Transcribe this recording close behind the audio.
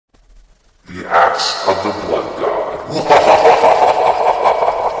The Axe of the Blood God.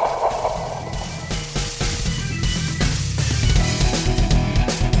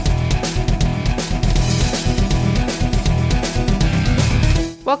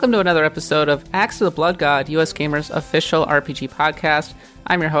 Welcome to another episode of Axe of the Blood God, US Gamer's official RPG podcast.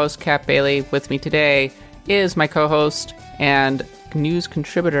 I'm your host, Cap Bailey. With me today is my co-host and news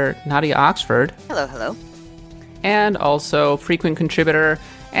contributor, Nadia Oxford. Hello, hello. And also frequent contributor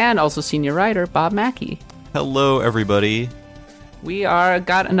and also senior writer, Bob Mackey. Hello, everybody. We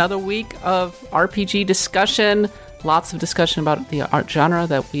got another week of RPG discussion. Lots of discussion about the art genre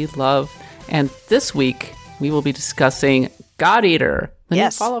that we love. And this week, we will be discussing God Eater, the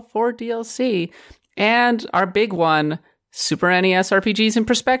new Fallout 4 DLC, and our big one, Super NES RPGs in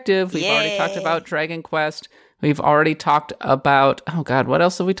Perspective. We've already talked about Dragon Quest. We've already talked about, oh god, what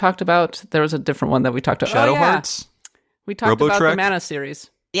else have we talked about? There was a different one that we talked about. Shadow Hearts? We talked about the Mana series.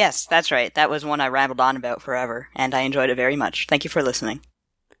 Yes, that's right. That was one I rambled on about forever, and I enjoyed it very much. Thank you for listening.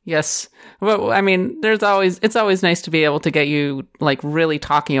 Yes. Well, I mean, it's always nice to be able to get you, like, really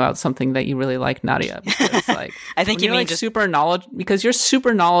talking about something that you really like, Nadia. Because, like, I think you mean like, just because you're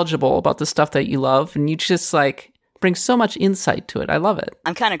super knowledgeable about the stuff that you love, and you just, like, bring so much insight to it. I love it.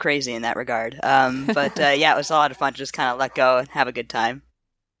 I'm kind of crazy in that regard. But yeah, it was a lot of fun to just kind of let go and have a good time.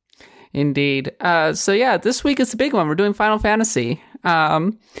 Indeed. So yeah, this week is the big one. We're doing Final Fantasy,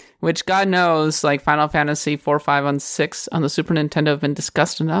 which God knows, like Final Fantasy 4, 5, and 6 on the Super Nintendo have been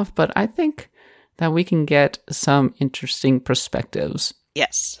discussed enough, but I think that we can get some interesting perspectives.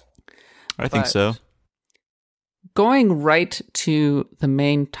 Yes. I think so. Going right to the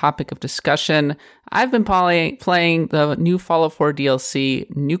main topic of discussion, I've been playing the new Fallout 4 DLC,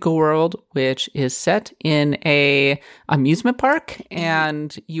 Nuka World, which is set in a amusement park,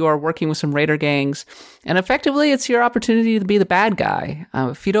 and you are working with some raider gangs, and effectively it's your opportunity to be the bad guy.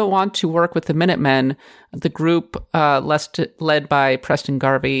 If you don't want to work with the Minutemen, the group led by Preston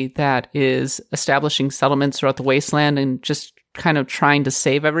Garvey that is establishing settlements throughout the wasteland and just kind of trying to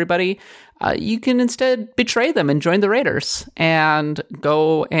save everybody, you can instead betray them and join the raiders and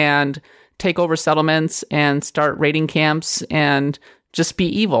go and take over settlements and start raiding camps and just be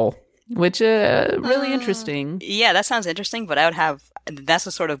evil, which is really interesting. Yeah, that sounds interesting, but that's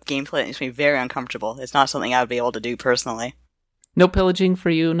the sort of gameplay that makes me very uncomfortable. It's not something I would be able to do personally. No pillaging for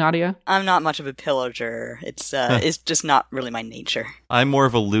you, Nadia? I'm not much of a pillager. It's just not really my nature. I'm more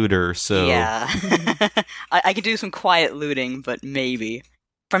of a looter, so... Yeah. I could do some quiet looting, but maybe.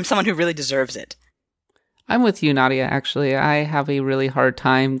 From someone who really deserves it. I'm with you, Nadia, actually. I have a really hard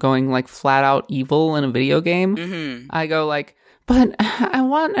time going, like, flat out evil in a video game. Mm-hmm. I go, like, but I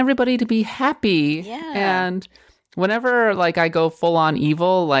want everybody to be happy. Yeah. And whenever, like, I go full on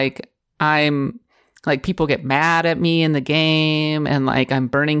evil, like, I'm... like, people get mad at me in the game, and, like, I'm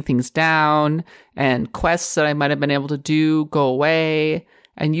burning things down, and quests that I might have been able to do go away,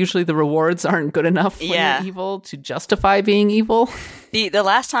 and usually the rewards aren't good enough when you're evil to justify being evil. The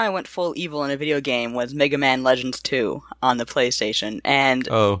last time I went full evil in a video game was Mega Man Legends 2 on the PlayStation, and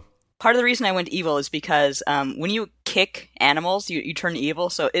part of the reason I went evil is because when you kick animals, you turn evil,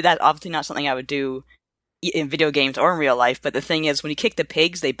 so that's obviously not something I would do in video games or in real life, but the thing is, when you kick the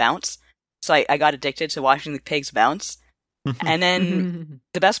pigs, they bounce. So I got addicted to watching the pigs bounce. And then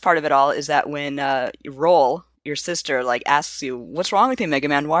the best part of it all is that when Roll, your sister, like asks you, "What's wrong with you, Mega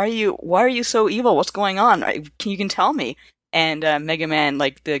Man? Why are you so evil? What's going on? You can tell me." And Mega Man,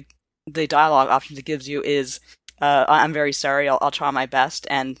 like the dialogue options it gives you is, "I'm very sorry. I'll try my best."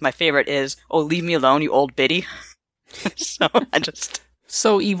 And my favorite is, "Oh, leave me alone, you old biddy." So I just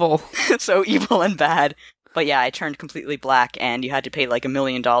so evil, so evil and bad. But yeah, I turned completely black, and you had to pay like $1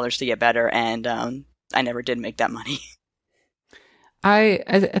 million to get better, and I never did make that money. I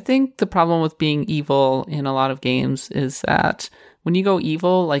think the problem with being evil in a lot of games is that when you go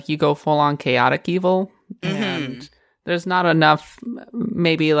evil, like, you go full on chaotic evil, and there's not enough,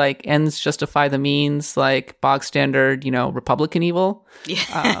 maybe, like, ends justify the means, like bog standard, Republican evil.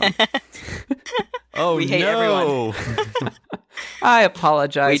 Yeah. We hate everyone. I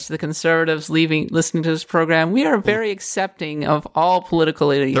apologize to the conservatives listening to this program. We are very accepting of all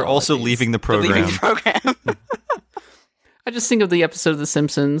political ideologies. They're also leaving the program. I just think of the episode of The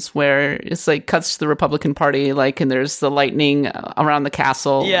Simpsons where it's like cuts to the Republican Party, like, and there's the lightning around the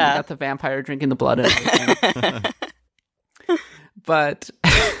castle. Yeah. And you got the vampire drinking the blood and everything. But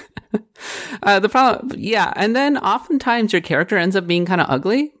the problem, and then oftentimes your character ends up being kind of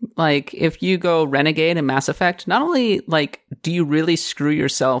ugly. Like, if you go Renegade in Mass Effect, not only, like, do you really screw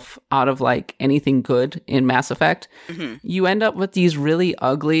yourself out of, like, anything good in Mass Effect, you end up with these really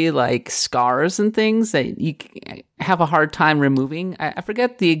ugly, like, scars and things that you have a hard time removing. I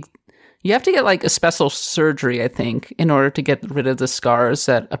forget the You have to get like a special surgery, I think, in order to get rid of the scars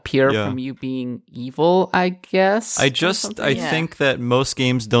that appear from you being evil, I guess. I think that most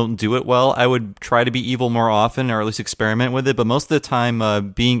games don't do it well. I would try to be evil more often, or at least experiment with it, but most of the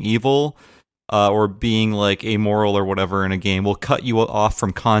time being evil or being like amoral or whatever in a game will cut you off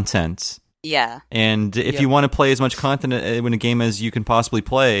from content. Yeah. And if you want to play as much content in a game as you can possibly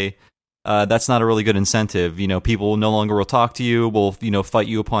play, that's not a really good incentive. People no longer will talk to you, will, fight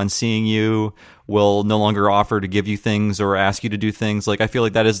you upon seeing you, will no longer offer to give you things or ask you to do things. Like, I feel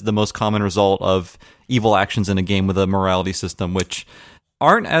like that is the most common result of evil actions in a game with a morality system, which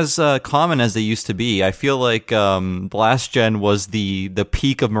aren't as common as they used to be. I feel like the last gen was the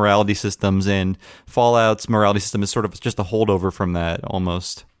peak of morality systems, and Fallout's morality system is sort of just a holdover from that,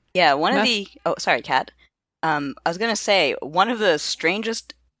 almost. Yeah, Oh, sorry, Kat. I was going to say, one of the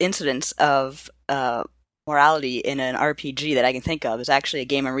strangest incidents of morality in an RPG that I can think of is actually a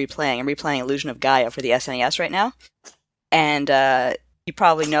game I'm replaying. I'm replaying Illusion of Gaia for the SNES right now. And you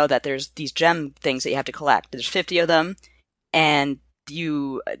probably know that there's these gem things that you have to collect. There's 50 of them, and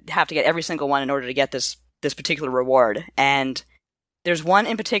you have to get every single one in order to get this particular reward. And there's one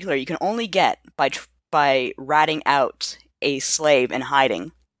in particular you can only get by ratting out a slave in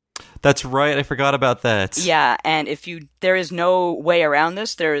hiding. That's right, I forgot about that. Yeah, and there is no way around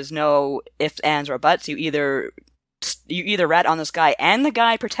this. There is no ifs, ands, or buts. You either rat on this guy and the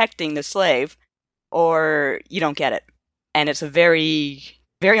guy protecting the slave, or you don't get it. And it's a very,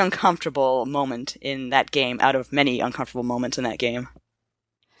 very uncomfortable moment in that game, out of many uncomfortable moments in that game.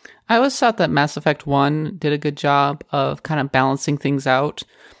 I always thought that Mass Effect 1 did a good job of kind of balancing things out,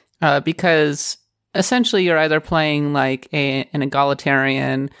 because essentially you're either playing like an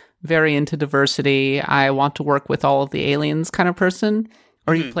egalitarian, very into diversity, I want to work with all of the aliens kind of person,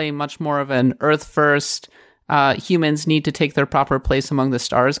 or you play much more of an Earth first, humans need to take their proper place among the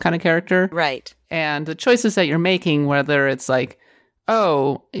stars kind of character. Right. And the choices that you're making, whether it's like,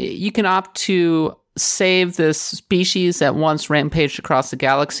 oh, you can opt to save this species that once rampaged across the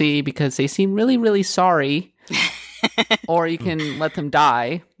galaxy because they seem really, really sorry, or you can let them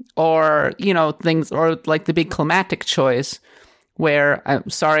die, or, things, or like the big climactic choice, where, I'm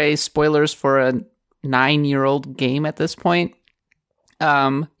sorry, spoilers for a 9-year-old game at this point,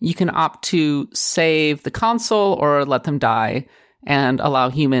 you can opt to save the console or let them die and allow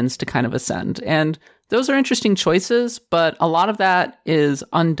humans to kind of ascend. And those are interesting choices, but a lot of that is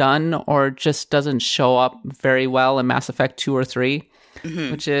undone or just doesn't show up very well in Mass Effect 2 or 3,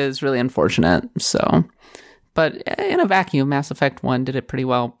 which is really unfortunate. So, but in a vacuum, Mass Effect 1 did it pretty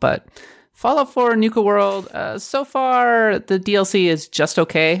well, but Fallout 4 Nuka World, so far, the DLC is just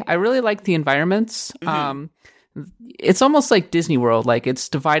okay. I really like the environments. It's almost like Disney World. Like, it's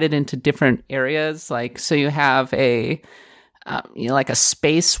divided into different areas. Like, so you have like a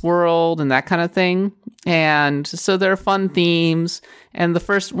space world and that kind of thing. And so there are fun themes. And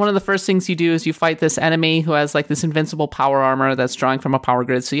one of the first things you do is you fight this enemy who has like this invincible power armor that's drawing from a power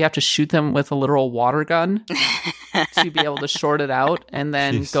grid. So you have to shoot them with a literal water gun to be able to short it out and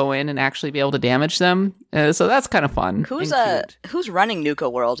then go in and actually be able to damage them. So that's kind of fun. Who's running Nuka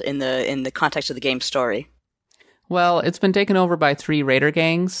World in the context of the game's story? Well, it's been taken over by 3 raider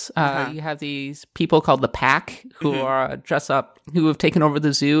gangs. You have these people called the Pack who are who have taken over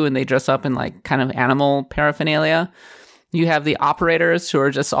the zoo, and they dress up in like kind of animal paraphernalia. You have the operators who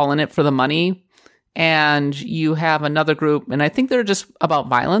are just all in it for the money. And you have another group, and I think they're just about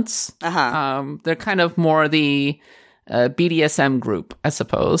violence. They're kind of more the BDSM group, I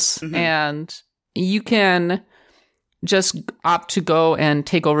suppose. And you can just opt to go and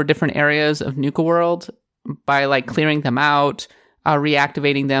take over different areas of Nuka World by like clearing them out,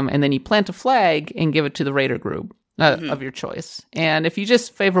 reactivating them, and then you plant a flag and give it to the raider group of your choice. And if you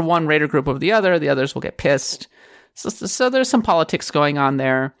just favor one raider group over the others will get pissed. So there's some politics going on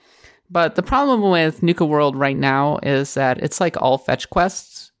there. But the problem with Nuka World right now is that it's like all fetch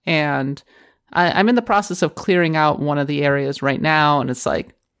quests, and I'm in the process of clearing out one of the areas right now, and it's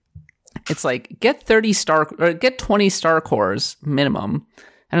like get 20 star cores minimum,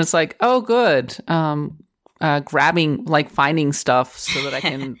 and it's like, oh good, grabbing, like finding stuff so that I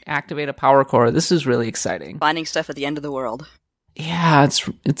can activate a power core. This is really exciting. Finding stuff at the end of the world. Yeah,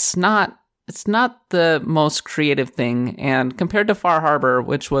 it's not the most creative thing, and compared to Far Harbor,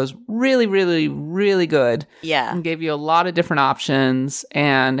 which was really, really, really good, and gave you a lot of different options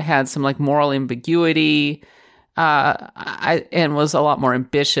and had some like moral ambiguity, and was a lot more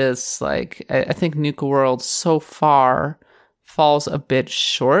ambitious. Like I think Nuka World so far falls a bit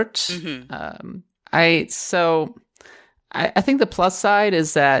short. I think the plus side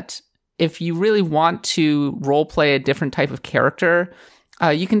is that if you really want to role play a different type of character,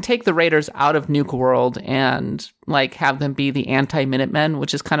 you can take the raiders out of Nuke World and like have them be the anti-Minutemen,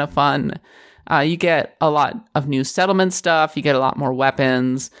 which is kind of fun. You get a lot of new settlement stuff. You get a lot more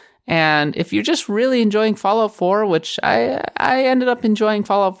weapons. And if you're just really enjoying Fallout 4, which I ended up enjoying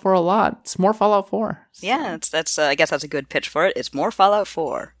Fallout 4 a lot, it's more Fallout 4. So. Yeah, that's I guess that's a good pitch for it. It's more Fallout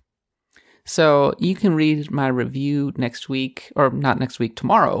 4. So you can read my review next week, or not next week,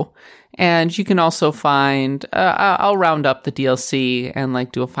 tomorrow. And you can also find, I'll round up the DLC and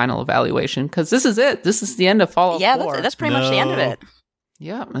like do a final evaluation, because this is it. This is the end of Fallout 4. Yeah, that's pretty much the end of it.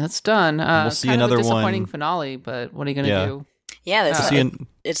 Yeah, that's done. We'll see another one. Disappointing finale, but what are you going to do? Yeah,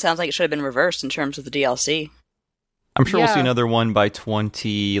 it sounds like it should have been reversed in terms of the DLC. I'm sure we'll see another one by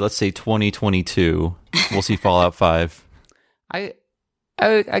 2022. We'll see Fallout 5. I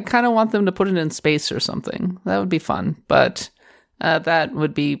kind of want them to put it in space or something. That would be fun, but that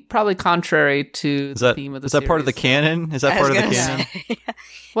would be probably contrary to the theme of the series. Is that part of the canon? Is that part of the canon?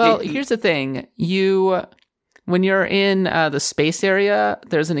 Well, here's the thing. When you're in the space area,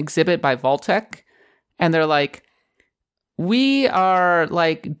 there's an exhibit by Vault-Tec, and they're like, we are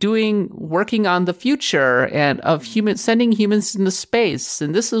like working on the future and of sending humans into space,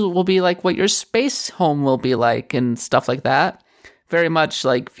 and will be like what your space home will be like and stuff like that. Very much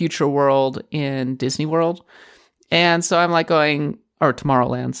like Future World in Disney World. And so I'm like going, or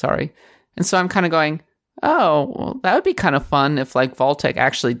Tomorrowland, sorry. And so I'm kind of going, oh, well, that would be kind of fun if like Vault-Tec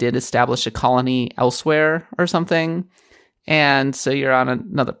actually did establish a colony elsewhere or something. And so you're on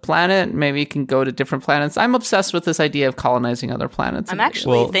another planet. Maybe you can go to different planets. I'm obsessed with this idea of colonizing other planets. I'm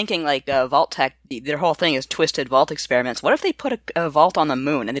actually thinking like Vault-Tec, their whole thing is twisted vault experiments. What if they put a vault on the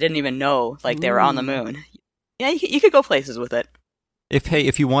moon and they didn't even know like they were on the moon? Yeah, you could go places with it.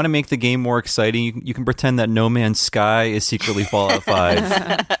 If you want to make the game more exciting, you can pretend that No Man's Sky is secretly Fallout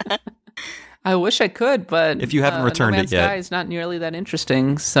 5. I wish I could, but if you haven't returned it yet, No Man's Sky is not nearly that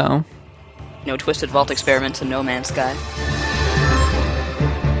interesting. So, no twisted vault experiments in No Man's Sky.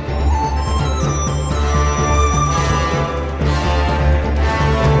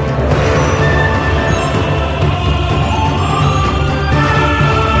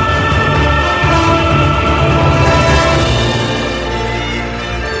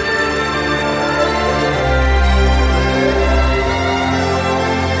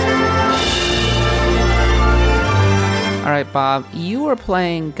 All right, Bob, you were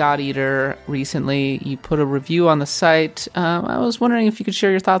playing God Eater recently. You put a review on the site. I was wondering if you could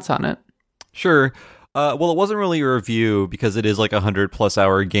share your thoughts on it. Sure. Well, it wasn't really a review because it is like 100+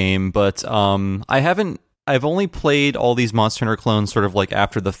 hour game, but I've only played all these Monster Hunter clones sort of like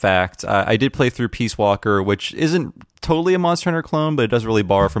after the fact. I did play through Peace Walker, which isn't totally a Monster Hunter clone, but it does really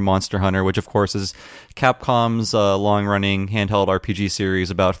borrow from Monster Hunter, which of course is Capcom's long-running handheld RPG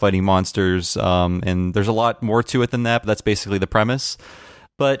series about fighting monsters, and there's a lot more to it than that, but that's basically the premise.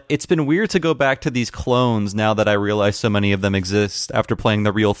 But it's been weird to go back to these clones now that I realize so many of them exist after playing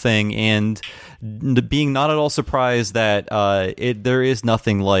the real thing, and being not at all surprised that there is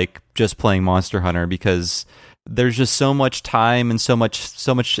nothing like just playing Monster Hunter, because there's just so much time and so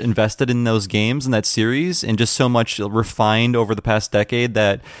much invested in those games and that series, and just so much refined over the past decade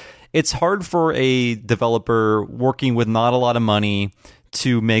that it's hard for a developer working with not a lot of money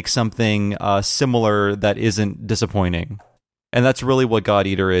to make something similar that isn't disappointing. And that's really what God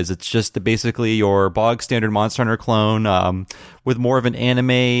Eater is. It's just basically your bog standard Monster Hunter clone with more of an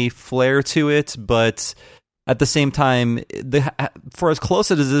anime flair to it, but at the same time, for as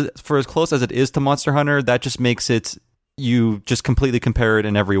close as it is to Monster Hunter, that just makes it, you just completely compare it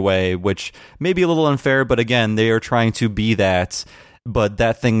in every way, which may be a little unfair, but again, they are trying to be that, but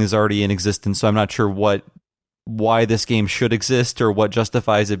that thing is already in existence, so I'm not sure why this game should exist or what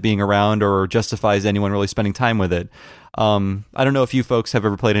justifies it being around or justifies anyone really spending time with it. I don't know if you folks have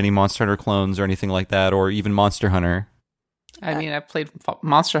ever played any Monster Hunter clones or anything like that, or even Monster Hunter. I mean, I've played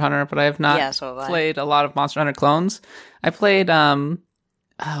Monster Hunter, but I have not played a lot of Monster Hunter clones. I played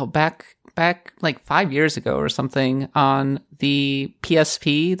back like 5 years ago or something on the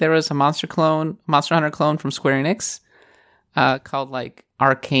PSP. There was a Monster Hunter clone from Square Enix called like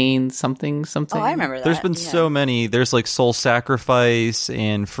Arcane something. Oh, I remember that. There's been so many. There's like Soul Sacrifice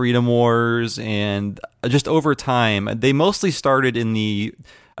and Freedom Wars, and just over time, they mostly started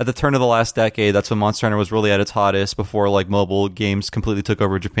at the turn of the last decade. That's when Monster Hunter was really at its hottest, before like mobile games completely took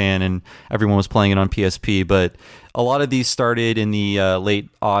over Japan and everyone was playing it on PSP. But a lot of these started in the late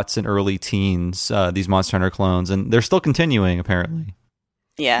aughts and early teens, these Monster Hunter clones, and they're still continuing apparently.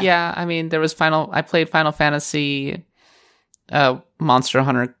 Yeah. I mean, I played Final Fantasy Monster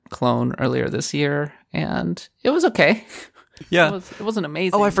Hunter clone earlier this year, and it was okay. Yeah. It wasn't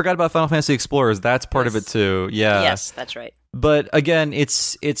amazing. Oh, I forgot about Final Fantasy Explorers. That's part of it too. Yeah. Yes, that's right. But again, it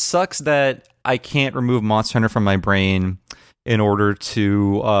sucks that I can't remove Monster Hunter from my brain in order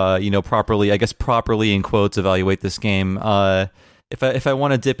to, properly in quotes evaluate this game. If I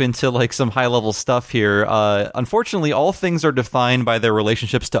want to dip into like some high level stuff here, unfortunately, all things are defined by their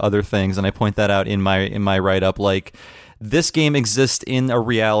relationships to other things, and I point that out in my write up. Like, this game exists in a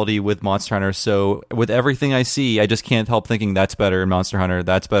reality with Monster Hunter, so with everything I see, I just can't help thinking that's better in Monster Hunter,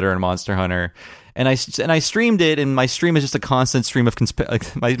 that's better in Monster Hunter. And I streamed it, and my stream is just a constant stream of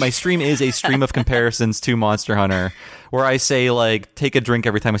my stream is a stream of comparisons to Monster Hunter, where I say like, take a drink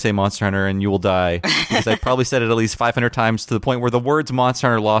every time I say Monster Hunter and you will die, because I probably said it at least 500 times to the point where the words Monster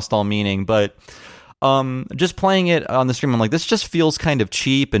Hunter lost all meaning. But just playing it on the stream, I'm like, this just feels kind of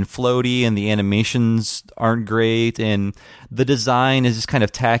cheap and floaty, and the animations aren't great, and the design is just kind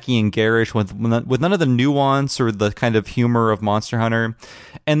of tacky and garish with none of the nuance or the kind of humor of Monster Hunter.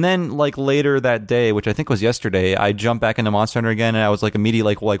 And then like later that day, which I think was yesterday, I jumped back into Monster Hunter again, and I was like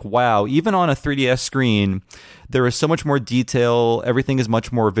immediately like wow, even on a 3DS screen, there is so much more detail. Everything is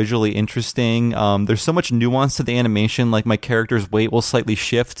much more visually interesting. There's so much nuance to the animation. Like, my character's weight will slightly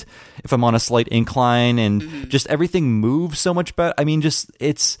shift if I'm on a slight incline, and just everything moves so much better. I mean, just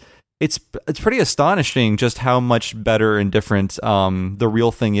it's pretty astonishing just how much better and different the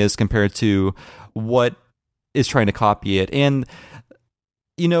real thing is compared to what is trying to copy it. And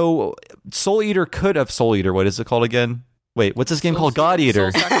Soul Eater could have Soul Eater. What is it called again? Wait, what's this game called? God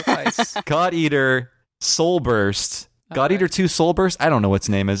Eater. Soul Sacrifice. God Eater. Soul Burst. God Eater 2 Soul Burst? I don't know what its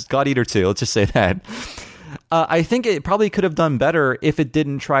name is. God Eater 2, let's just say that. I think it probably could have done better if it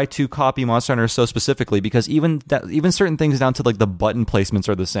didn't try to copy Monster Hunter so specifically, because even certain things down to like the button placements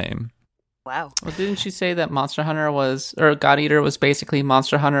are the same. Wow. Well, didn't you say that Monster Hunter or God Eater was basically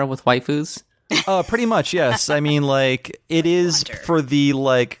Monster Hunter with waifus? Pretty much, yes. I mean, like, it is for the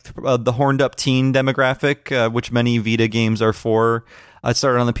the horned up teen demographic, which many Vita games are for. It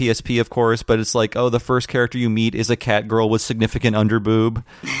started on the PSP, of course, but it's like, the first character you meet is a cat girl with significant underboob.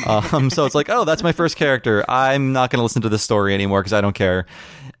 So it's like, that's my first character. I'm not going to listen to this story anymore because I don't care.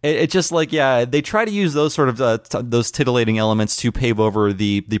 It's just like, yeah, they try to use those sort of those titillating elements to pave over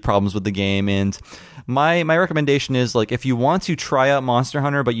the problems with the game. And my recommendation is, like, if you want to try out Monster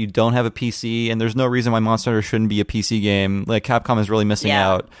Hunter but you don't have a PC, and there's no reason why Monster Hunter shouldn't be a PC game, like, Capcom is really missing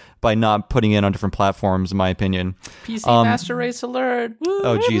out by not putting it on different platforms, in my opinion. PC Master Race alert!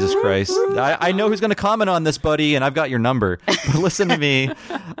 Oh, Jesus Christ. I know who's going to comment on this, buddy, and I've got your number. But listen to me.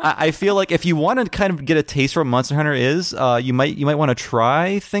 I feel like if you want to kind of get a taste for what Monster Hunter is, you might want to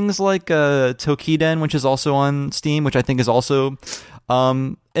try things like Tokiden, which is also on Steam, which I think is also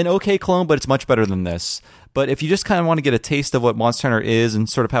an okay clone, but it's much better than this. But if you just kind of want to get a taste of what Monster Hunter is and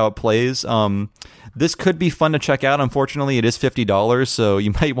sort of how it plays, this could be fun to check out. Unfortunately, it is $50, so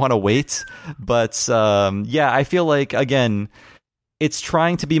you might want to wait. But yeah, I feel like, again, it's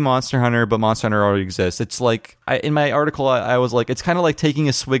trying to be Monster Hunter, but Monster Hunter already exists. It's like, in my article, I was like, it's kind of like taking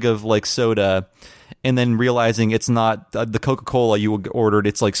a swig of like soda and then realizing it's not the Coca-Cola you ordered,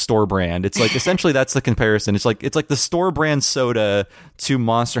 it's like store brand. It's like, essentially that's the comparison. It's like the store brand soda to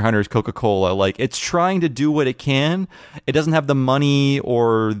Monster Hunter's Coca-Cola. Like, it's trying to do what it can. It doesn't have the money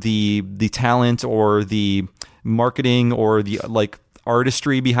or the talent or the marketing or the like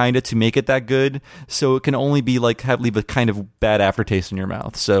artistry behind it to make it that good, so it can only be like leave a kind of bad aftertaste in your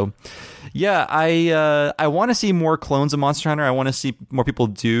mouth. So yeah, I want to see more clones of Monster Hunter. I want to see more people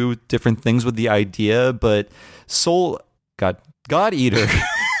do different things with the idea, but God Eater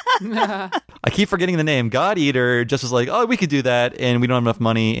I keep forgetting the name. God Eater just was like, we could do that, and we don't have enough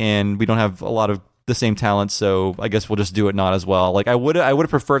money, and we don't have a lot of the same talent, so I guess we'll just do it not as well. Like, I would have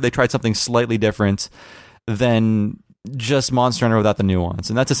preferred they tried something slightly different than just Monster Hunter without the nuance,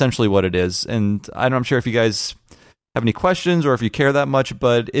 and that's essentially what it is. And I'm sure if you guys have any questions or if you care that much,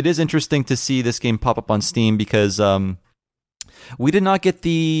 but it is interesting to see this game pop up on Steam because we did not get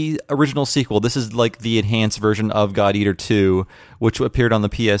the original sequel. This is like the enhanced version of God Eater 2, which appeared on the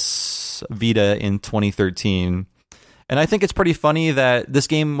PS Vita in 2013. And I think it's pretty funny that this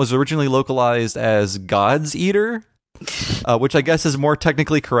game was originally localized as God's Eater, which I guess is more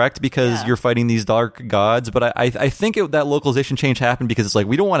technically correct because you're fighting these dark gods. But I think that localization change happened because it's like,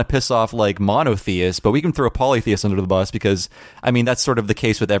 we don't want to piss off like monotheists, but we can throw polytheists under the bus because, I mean, that's sort of the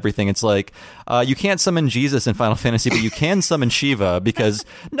case with everything. It's like, you can't summon Jesus in Final Fantasy, but you can summon Shiva because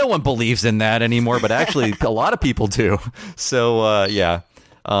no one believes in that anymore, but actually a lot of people do. So, yeah,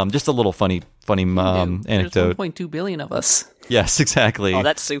 just a little funny anecdote. There's 1.2 billion of us. Yes, exactly. Oh,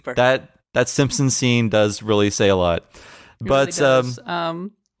 that's super. That Simpsons scene does really say a lot. But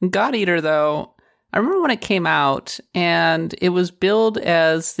God Eater, though, I remember when it came out, and it was billed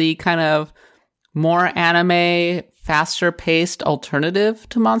as the kind of more anime, faster-paced alternative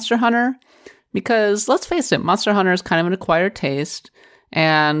to Monster Hunter. Because, let's face it, Monster Hunter is kind of an acquired taste,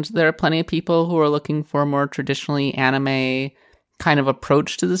 and there are plenty of people who are looking for a more traditionally anime kind of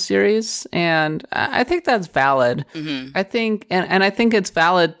approach to the series, and I think that's valid. I think, and I think it's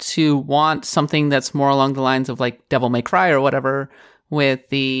valid to want something that's more along the lines of like Devil May Cry or whatever, with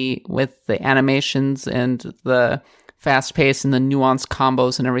the animations and the fast pace and the nuanced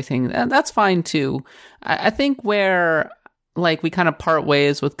combos and everything. And that's fine too. I think where like we kind of part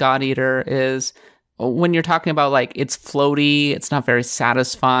ways with God Eater is when you're talking about like it's floaty, it's not very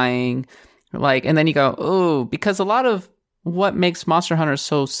satisfying, like, and then you go, oh, because a lot of what makes Monster Hunter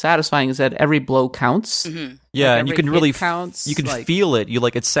so satisfying is that every blow counts. Yeah, like and you can really counts. You can like, feel it. You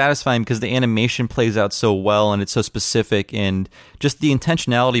like it's satisfying because the animation plays out so well and it's so specific, and just the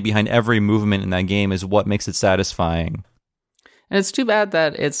intentionality behind every movement in that game is what makes it satisfying. And it's too bad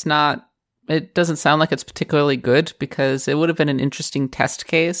that it doesn't sound like it's particularly good, because it would have been an interesting test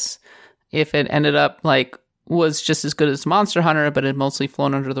case if it ended up like was just as good as Monster Hunter, but it mostly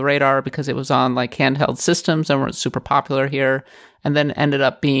flown under the radar because it was on like handheld systems and weren't super popular here, and then ended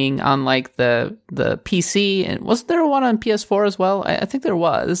up being on like the PC. And wasn't there one on PS4 as well? I think there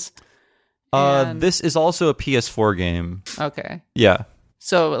was. This is also a PS4 game. Okay. Yeah.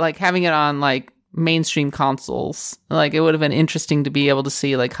 So like having it on like mainstream consoles, like it would have been interesting to be able to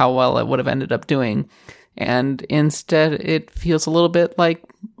see like how well it would have ended up doing. And instead, it feels a little bit like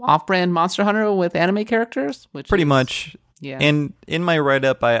off-brand Monster Hunter with anime characters, which pretty much. Yeah. And in my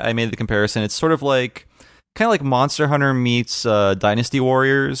write-up, I made the comparison. It's sort of like kind of like Monster Hunter meets Dynasty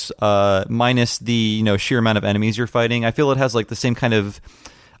Warriors, minus the sheer amount of enemies you're fighting. I feel it has like the same kind of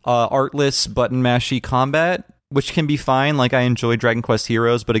artless button mashy combat, which can be fine. Like I enjoy Dragon Quest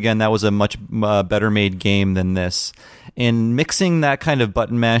Heroes, but again, that was a much better made game than this. And mixing that kind of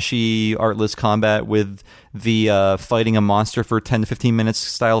button mashy artless combat with the fighting a monster for 10 to 15 minutes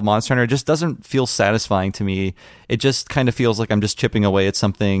style of Monster Hunter just doesn't feel satisfying to me. It just kind of feels like I'm just chipping away at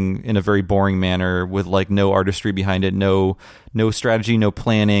something in a very boring manner with like no artistry behind it, no strategy, no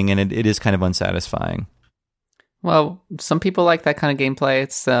planning, and it is kind of unsatisfying. Well, some people like that kind of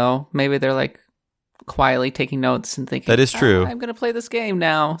gameplay, so maybe they're like quietly taking notes and thinking, that is true. I'm going to play this game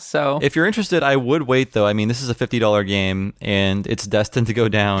now. So if you're interested, I would wait though. I mean, this is a $50 game and it's destined to go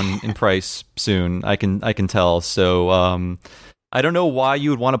down in price soon. I can tell. So I don't know why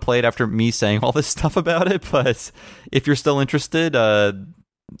you would want to play it after me saying all this stuff about it, but if you're still interested,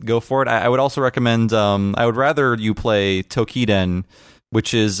 go for it. I would also recommend I would rather you play Tokiden,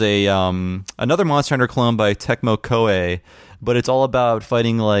 which is a another Monster Hunter clone by Tecmo Koei, but it's all about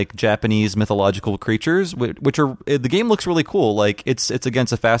fighting like Japanese mythological creatures, which are the game looks really cool. Like it's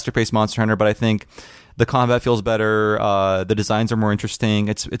against a faster paced Monster Hunter, but I think the combat feels better. The designs are more interesting.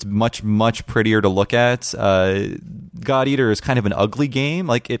 It's much prettier to look at. God Eater is kind of an ugly game.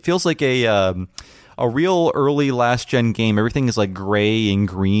 Like it feels like a real early last gen game. Everything is like gray and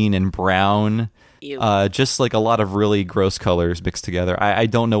green and brown. Just like a lot of really gross colors mixed together. I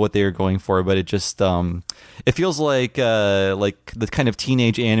don't know what they are going for, but it just it feels like the kind of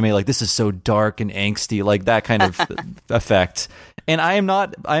teenage anime, like this is so dark and angsty, like that kind of effect. And I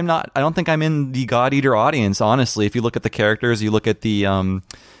don't think I'm in the God Eater audience, honestly. If you look at the characters, you look at the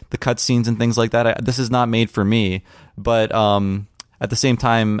cutscenes and things like that, this is not made for me. But at the same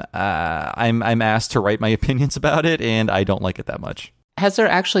time, I'm asked to write my opinions about it, and I don't like it that much. Has there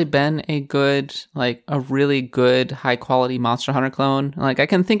actually been a really good, high-quality Monster Hunter clone? Like, I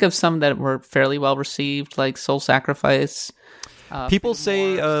can think of some that were fairly well-received, like Soul Sacrifice. People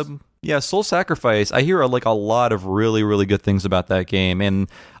say, Soul Sacrifice. I hear, like, a lot of really, really good things about that game, and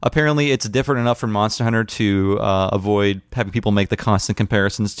apparently it's different enough from Monster Hunter to avoid having people make the constant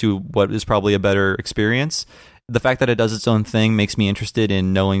comparisons to what is probably a better experience. The fact that it does its own thing makes me interested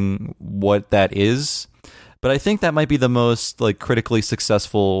in knowing what that is. But I think that might be the most like critically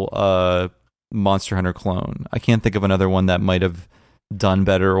successful Monster Hunter clone. I can't think of another one that might have done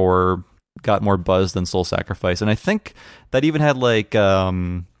better or got more buzz than Soul Sacrifice. And I think that even had like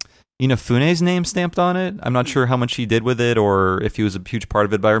Fune's name stamped on it. I'm not sure how much he did with it or if he was a huge part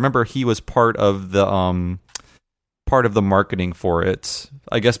of it, but I remember he was part of the marketing for it.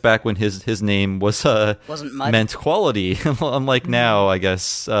 I guess back when his name was meant quality, unlike now, I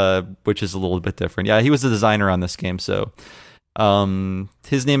guess, which is a little bit different. Yeah, he was the designer on this game, so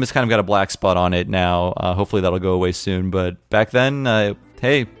his name has kind of got a black spot on it now. Hopefully that'll go away soon. But back then,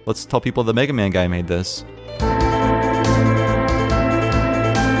 hey, let's tell people the Mega Man guy made this.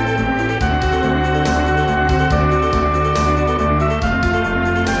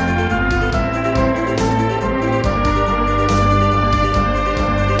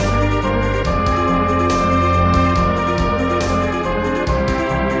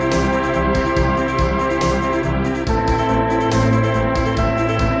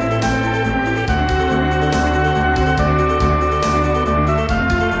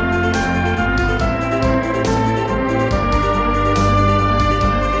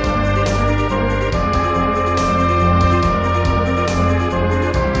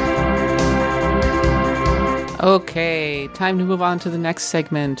 Okay, time to move on to the next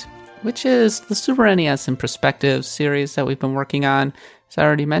segment, which is the Super NES in Perspective series that we've been working on. As I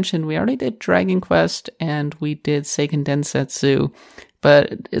already mentioned, we already did Dragon Quest and we did Seiken Densetsu,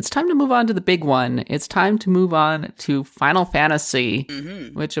 but it's time to move on to the big one. It's time to move on to Final Fantasy,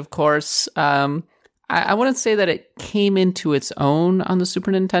 which of course, I wouldn't say that it came into its own on the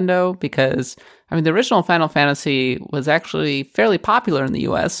Super Nintendo because, I mean, the original Final Fantasy was actually fairly popular in the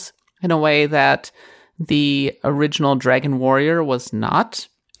US in a way that the original Dragon Warrior was not.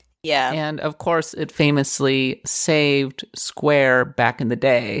 Yeah. And of course, it famously saved Square back in the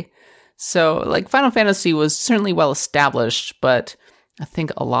day. So, like, Final Fantasy was certainly well established, but I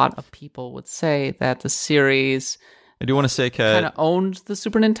think a lot of people would say that the series I do want to say, Kat, kind of owned the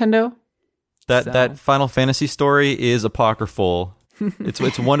Super Nintendo. That Final Fantasy story is apocryphal.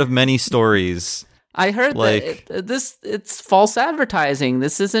 It's one of many stories. I heard that it's false advertising.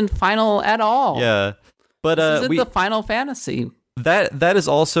 This isn't final at all. Yeah. But this isn't the Final Fantasy. That is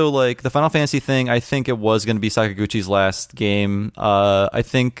also like the Final Fantasy thing. I think it was going to be Sakaguchi's last game. I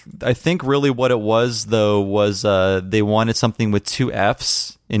think really what it was though was they wanted something with 2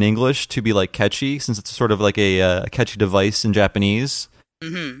 Fs in English to be like catchy, since it's sort of like a catchy device in Japanese.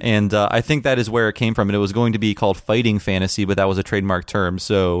 Mm-hmm. And I think that is where it came from. And it was going to be called Fighting Fantasy, but that was a trademark term.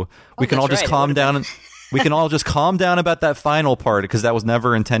 So we can all just calm down. We can all just calm down about that final part because that was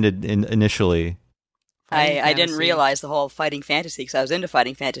never intended initially. I didn't realize the whole Fighting Fantasy because I was into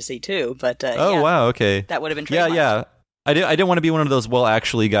Fighting Fantasy too. But wow, okay, that would have been trademarked. Yeah. I didn't want to be one of those well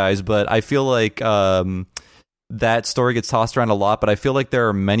actually guys, but I feel like that story gets tossed around a lot. But I feel like there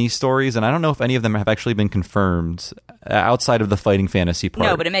are many stories, and I don't know if any of them have actually been confirmed outside of the Fighting Fantasy part.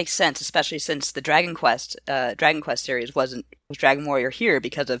 No, but it makes sense, especially since the Dragon Quest series was Dragon Warrior here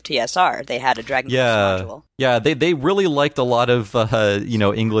because of TSR. They had a Dragon Quest module. Yeah, they really liked a lot of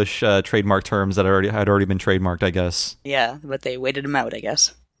English trademark terms that had already been trademarked, I guess. Yeah, but they waited them out, I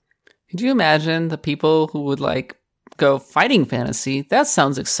guess. Could you imagine the people who would go Fighting Fantasy? That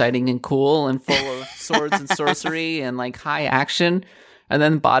sounds exciting and cool and full of swords and sorcery and high action. And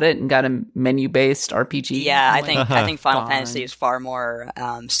then bought it and got a menu-based RPG. Yeah, I think Final Fantasy is far more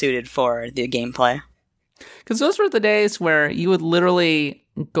suited for the gameplay. Because those were the days where you would literally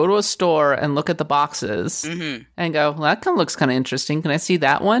go to a store and look at the boxes and go, well, that looks kind of interesting. Can I see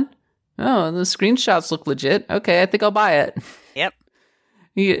that one? Oh, the screenshots look legit. Okay, I think I'll buy it. Yep.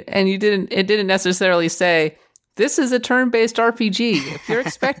 It didn't necessarily say, this is a turn-based RPG. If you're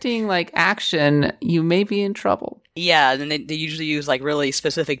expecting action, you may be in trouble. Yeah, and they usually use really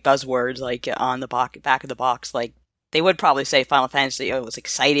specific buzzwords on the back of the box. They would probably say Final Fantasy, it was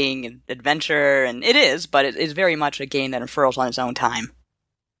exciting and adventure, and it is, but it is very much a game that unfurls on its own time.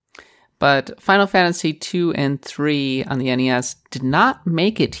 But Final Fantasy 2 and 3 on the NES did not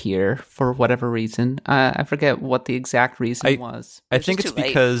make it here for whatever reason. I forget what the exact reason was. I think it's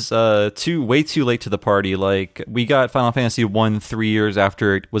because way too late to the party. We got Final Fantasy 1 3 years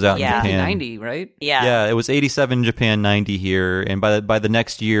after it was out in Japan. 90, right? Yeah, it was 87 Japan, 90 here, and by the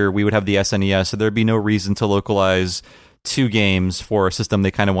next year we would have the SNES, so there'd be no reason to localize 2 games for a system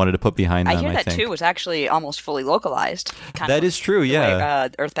they kind of wanted to put behind them. I hear that 2 was actually almost fully localized. That is true, yeah. Way,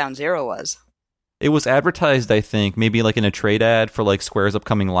 Earthbound Zero was. It was advertised, I think, maybe in a trade ad for Square's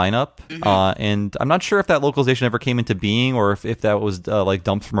upcoming lineup. And I'm not sure if that localization ever came into being or if that was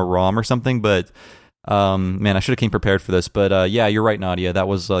dumped from a ROM or something. But man, I should have came prepared for this. But yeah, you're right, Nadia. That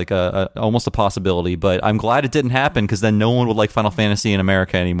was almost a possibility. But I'm glad it didn't happen because then no one would like Final Fantasy in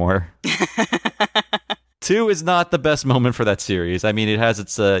America anymore. 2 is not the best moment for that series. I mean, it has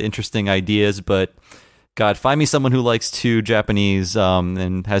its interesting ideas, but God, find me someone who likes 2 Japanese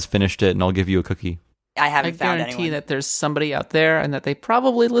and has finished it, and I'll give you a cookie. I haven't found anyone. I guarantee that there's somebody out there and that they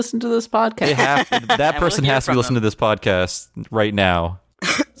probably listen to this podcast. That person has to listen to this podcast right now.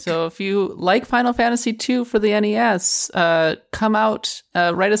 So if you like Final Fantasy 2 for the NES, come out,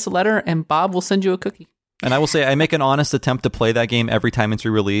 write us a letter, and Bob will send you a cookie. And I will say, I make an honest attempt to play that game every time it's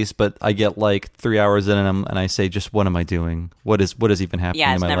re-released, but I get 3 hours in and I say, just what am I doing? What is even happening in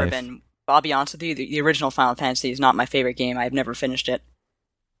my life? Yeah, it's never been. I'll be honest with you, the original Final Fantasy is not my favorite game. I've never finished it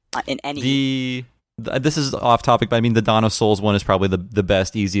in any. This is off topic, but I mean the Dawn of Souls one is probably the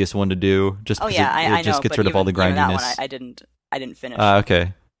best, easiest one to do. Just because it just gets rid of all the grindiness. That one I didn't finish.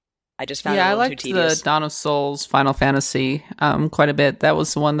 Okay. I just found it a little too tedious. I liked the Dawn of Souls Final Fantasy quite a bit. That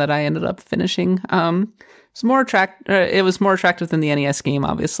was the one that I ended up finishing. It was more attractive than the NES game,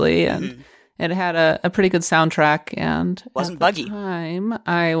 obviously, and it had a pretty good soundtrack. And wasn't buggy. Time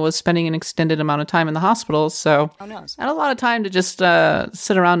I was spending an extended amount of time in the hospital, so I had a lot of time to just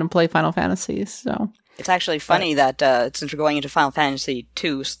sit around and play Final Fantasy. So it's actually funny that since we're going into Final Fantasy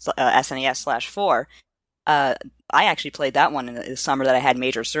 2 SNES/4, I actually played that one in the summer that I had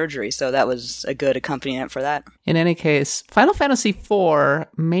major surgery, so that was a good accompaniment for that. In any case, Final Fantasy IV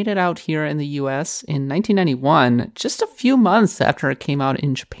made it out here in the US in 1991, just a few months after it came out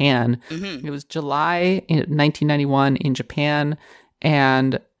in Japan. Mm-hmm. It was July 1991 in Japan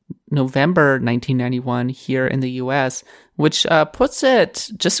and November 1991 here in the US, which puts it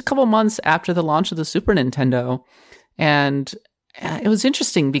just a couple months after the launch of the Super Nintendo. And it was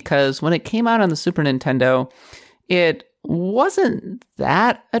interesting because when it came out on the Super Nintendo, it wasn't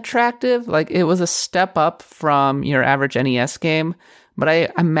that attractive. Like, it was a step up from your average NES game. But I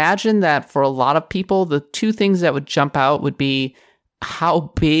imagine that for a lot of people, the two things that would jump out would be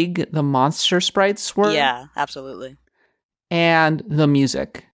how big the monster sprites were. Yeah, absolutely. And the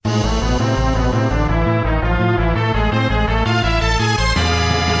music.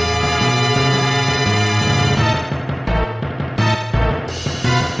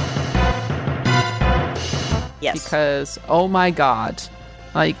 Yes. Because, oh my god,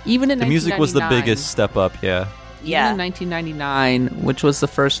 like, even in the music was the biggest step up, yeah. Even in 1999, which was the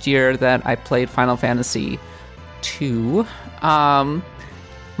first year that I played Final Fantasy II,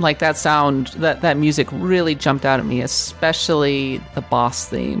 like, that sound, that music really jumped out at me, especially the boss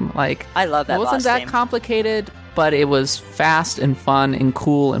theme. Like, I love that boss theme. It wasn't that complicated, but it was fast and fun and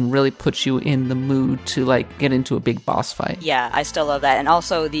cool and really put you in the mood to, like, get into a big boss fight. Yeah, I still love that. And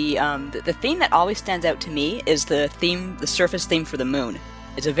also the theme that always stands out to me is the surface theme for the moon.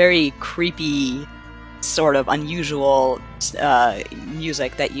 It's a very creepy, sort of unusual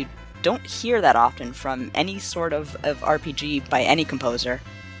music that you don't hear that often from any sort of RPG by any composer.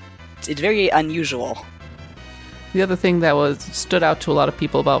 It's very unusual. The other thing that stood out to a lot of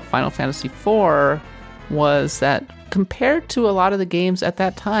people about Final Fantasy IV was that compared to a lot of the games at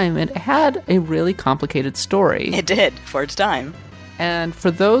that time, it had a really complicated story. It did, for its time. And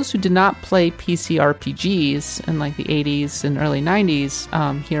for those who did not play PC RPGs in like the 80s and early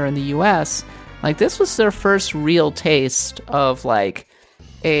 90s here in the US, like, this was their first real taste of like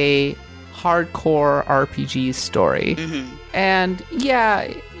a hardcore RPG story. Mm-hmm. And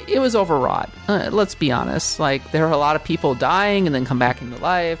yeah, it was overwrought. Let's be honest. Like, there are a lot of people dying and then come back into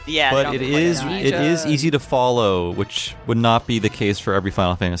life. Yeah, but it is easy to follow, which would not be the case for every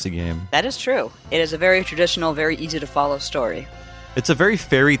Final Fantasy game. That is true. It is a very traditional, very easy to follow story. It's a very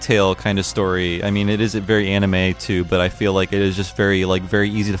fairy tale kind of story. I mean, it is very anime too, but I feel like it is just very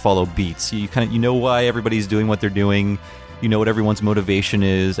easy to follow beats. You know why everybody's doing what they're doing. You know what everyone's motivation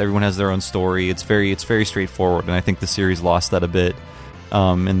is. Everyone has their own story. It's very straightforward, and I think the series lost that a bit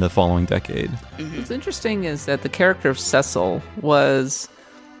in the following decade. Mm-hmm. What's interesting is that the character of Cecil was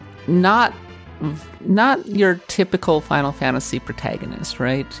not your typical Final Fantasy protagonist,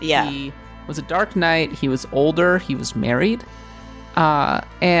 right? Yeah. He was a Dark Knight. He was older. He was married.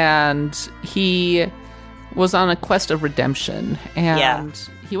 And he was on a quest of redemption. And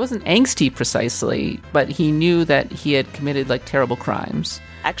he wasn't angsty precisely, but he knew that he had committed like terrible crimes.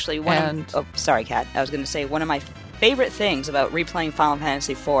 Actually, sorry, Kat. I was going to say one of my favorite things about replaying Final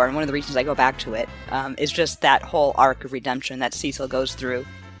Fantasy IV, and one of the reasons I go back to it, is just that whole arc of redemption that Cecil goes through.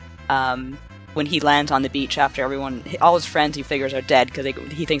 When he lands on the beach after all his friends he figures are dead because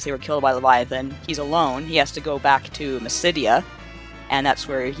he thinks they were killed by Leviathan. He's alone. He has to go back to Mysidia, and that's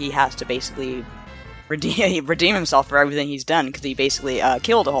where he has to basically redeem himself for everything he's done, because he basically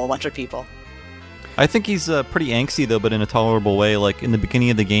killed a whole bunch of people. I think he's pretty angsty, though, but in a tolerable way. Like, in the beginning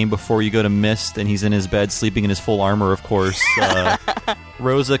of the game, before you go to Mist, and he's in his bed, sleeping in his full armor, of course,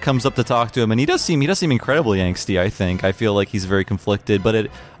 Rosa comes up to talk to him, and he does seem incredibly angsty, I think. I feel like he's very conflicted,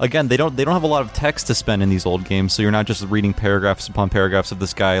 but again, they don't have a lot of text to spend in these old games, so you're not just reading paragraphs upon paragraphs of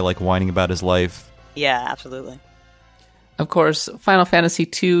this guy, like, whining about his life. Yeah, absolutely. Of course, Final Fantasy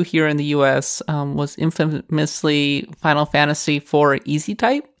II here in the US was infamously Final Fantasy IV Easy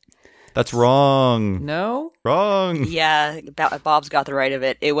Type. That's wrong. No? Wrong. Yeah, Bob's got the right of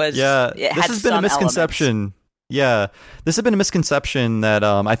it. It was. Yeah, it this has been a misconception. Elements. Yeah, this has been a misconception that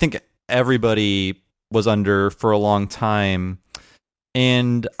I think everybody was under for a long time.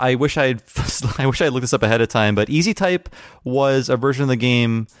 And I wish I looked this up ahead of time, but Easy Type was a version of the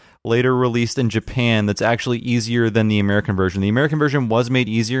game later released in Japan that's actually easier than the American version. The American version was made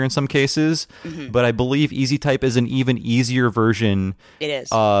easier in some cases, but I believe Easy Type is an even easier version. It is.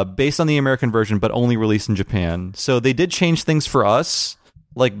 Based on the American version, but only released in Japan. So they did change things for us,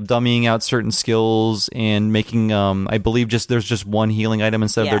 like dummying out certain skills and making, I believe there's just one healing item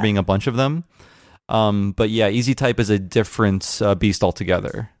instead of there being a bunch of them. But yeah, Easy Type is a different beast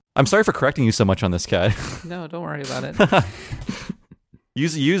altogether. I'm sorry for correcting you so much on this, Kat. No, don't worry about it.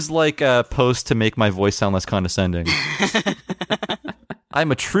 Use like a post to make my voice sound less condescending.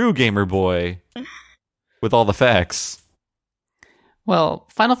 I'm a true gamer boy. with all the facts. Well,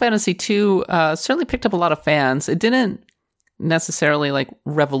 Final Fantasy II certainly picked up a lot of fans. It didn't necessarily like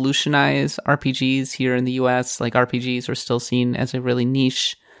revolutionize RPGs here in the US. Like RPGs are still seen as a really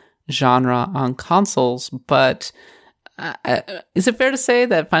niche genre on consoles, but is it fair to say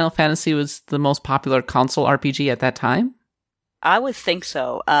that Final Fantasy was the most popular console RPG at that time? I would think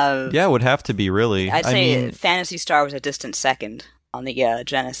so. Yeah, it would have to be, really. I'd say Phantasy Star was a distant second on the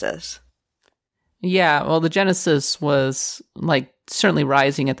Genesis. Yeah, well, the Genesis was like certainly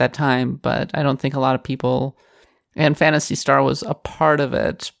rising at that time, but I don't think a lot of people, and Phantasy Star was a part of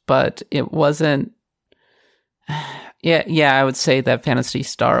it, but it wasn't. Yeah, I would say that Phantasy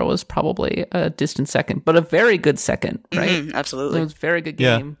Star was probably a distant second, but a very good second, right? Mm-hmm, absolutely. It was a very good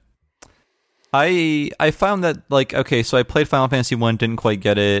game. I found that, like, okay, so I played Final Fantasy 1, didn't quite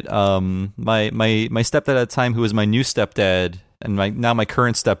get it. My stepdad at the time, who was my new stepdad, and now my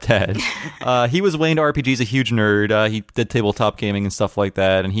current stepdad, he was way into RPGs, a huge nerd. He did tabletop gaming and stuff like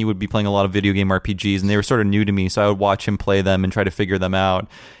that, and he would be playing a lot of video game RPGs, and they were sort of new to me, so I would watch him play them and try to figure them out.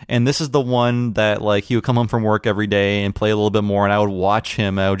 And this is the one that, like, he would come home from work every day and play a little bit more, and I would watch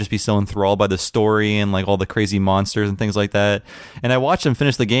him, and I would just be so enthralled by the story and, like, all the crazy monsters and things like that. And I watched him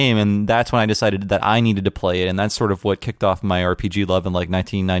finish the game, and that's when I decided that I needed to play it, and that's sort of what kicked off my RPG love in, like,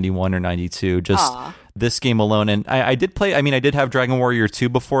 1991 or 92, just... Aww. This game alone. And I did play, I did have Dragon Warrior 2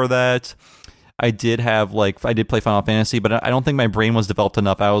 before that. I did play Final Fantasy, but I don't think my brain was developed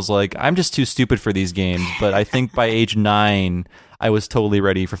enough. I was like, I'm just too stupid for these games. But I think by age 9, I was totally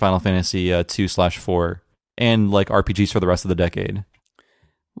ready for Final Fantasy 2/4 and like RPGs for the rest of the decade.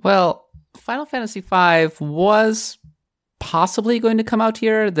 Well, Final Fantasy V was possibly going to come out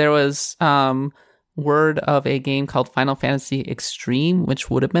here. There was word of a game called Final Fantasy Extreme, which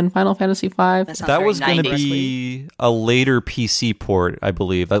would have been Final Fantasy V. That was going to be a later PC port, I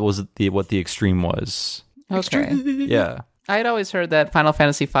believe. That was what the Extreme was. Okay. Yeah. I had always heard that Final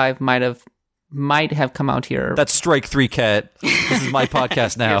Fantasy V might have come out here. That's strike 3, Cat. This is my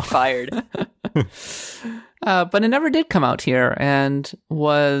podcast now. You're fired. But it never did come out here, and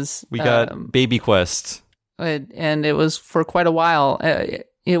was... We got Baby Quest. And it was for quite a while.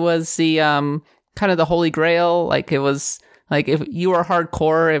 It was the... kind of the holy grail. Like, it was like if you were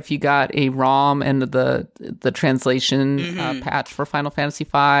hardcore, if you got a ROM and the translation patch for Final Fantasy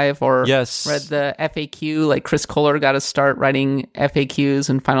V, or read the FAQ, like Chris Kohler got to start writing FAQs,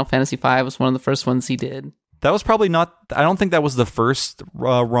 and Final Fantasy V was one of the first ones he did. That was probably not, I don't think that was the first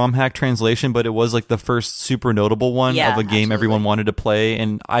ROM hack translation, but it was like the first super notable one of a game everyone wanted to play.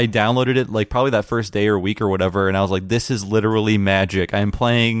 And I downloaded it like probably that first day or week or whatever. And I was like, this is literally magic. I'm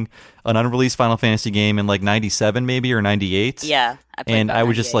playing an unreleased Final Fantasy game in like 97 maybe or 98. Yeah. I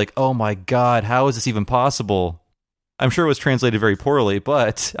was just like, oh my God, how is this even possible? I'm sure it was translated very poorly,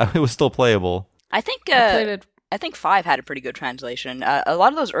 but it was still playable. I think 5 had a pretty good translation. A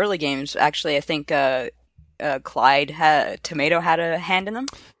lot of those early games, actually, I think... Tomato had a hand in them.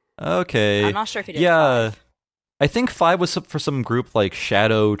 Okay. I'm not sure if he did. Yeah. 5. I think 5 was for some group like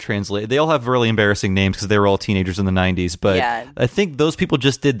Shadow Translate. They all have really embarrassing names because they were all teenagers in the 90s. But I think those people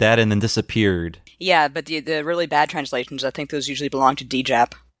just did that and then disappeared. Yeah, but the really bad translations, I think those usually belong to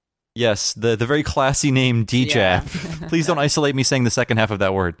DJAP. Yes, the very classy name DJAP. Yeah. Please don't isolate me saying the second half of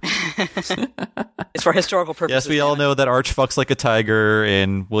that word. It's for historical purposes. Yes, we all know that Arch fucks like a tiger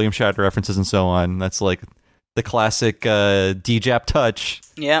and William Shatner references and so on. That's like... the classic DJAP touch.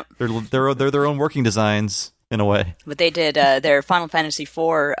 Yep. They're their own working designs, in a way. But they did their Final Fantasy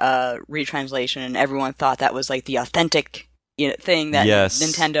IV retranslation, and everyone thought that was like the authentic thing that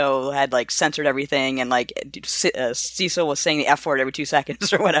Nintendo had like censored everything, and like Cecil was saying the F word every 2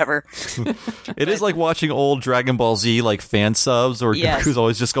 seconds or whatever. It is like watching old Dragon Ball Z like fan subs, or Goku's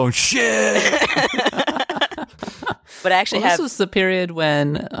always just going, shit! But I actually this was the period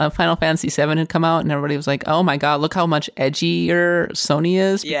when Final Fantasy VII had come out, and everybody was like, "Oh my God, look how much edgier Sony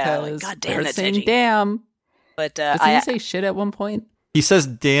is!" Because God damn, that's edgy. Damn. But does he say shit at one point? He says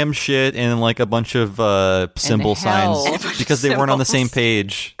 "damn shit" and like a bunch of symbol signs because they weren't on the same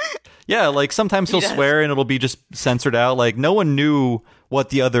page. Yeah, like sometimes he'll swear and it'll be just censored out. Like no one knew what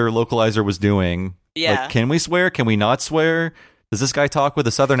the other localizer was doing. Yeah, like, can we swear? Can we not swear? Does this guy talk with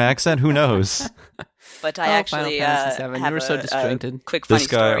a southern accent? Who knows? But I actually have you were so disjointed. Quick funny this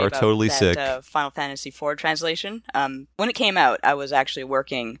guy story are about totally that, sick. Final Fantasy IV translation. When it came out, I was actually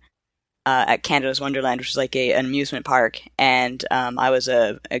working at Canada's Wonderland, which is like an amusement park, and I was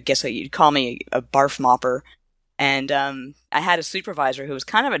I guess you'd call me a barf mopper. And I had a supervisor who was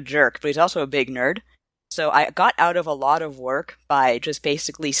kind of a jerk, but he's also a big nerd. So I got out of a lot of work by just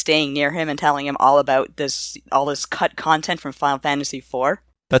basically staying near him and telling him all about all this cut content from Final Fantasy IV.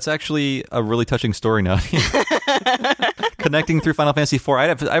 That's actually a really touching story now. Connecting through Final Fantasy IV, I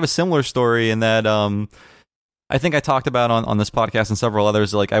have a similar story in that I think I talked about on this podcast and several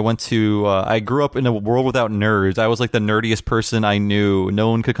others. Like, I grew up in a world without nerds. I was like the nerdiest person I knew. No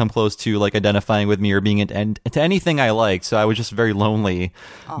one could come close to like identifying with me or being into anything I liked. So I was just very lonely.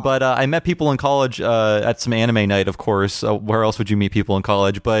 Aww. But I met people in college at some anime night, of course. Where else would you meet people in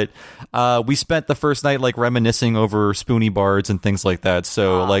college? But we spent the first night like reminiscing over Spoonie Bards and things like that.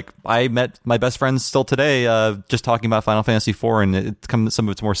 So like I met my best friends still today, just talking about Final Fantasy IV and some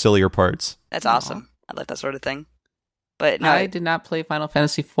of its more sillier parts. That's awesome. I like that sort of thing. But no, I did not play Final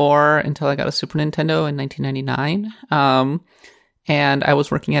Fantasy IV until I got a Super Nintendo in 1999. And I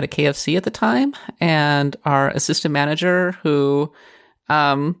was working at a KFC at the time, and our assistant manager, who,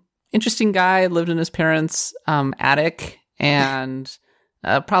 interesting guy, lived in his parents' attic, and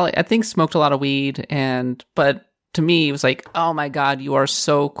probably, I think, smoked a lot of weed, but to me, it was like, oh my God, you are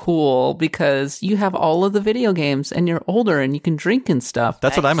so cool because you have all of the video games and you're older and you can drink and stuff.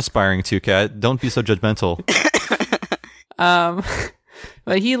 That's nice. What I'm aspiring to, Kat. Don't be so judgmental.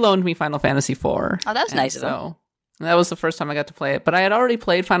 But he loaned me Final Fantasy IV. Oh, that was nice of him. That was the first time I got to play it. But I had already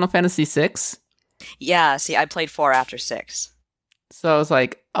played Final Fantasy VI. Yeah, see, I played 4 after 6. So I was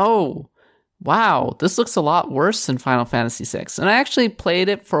like, oh, wow, this looks a lot worse than Final Fantasy VI. And I actually played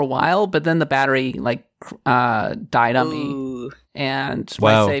it for a while, but then the battery died on me, and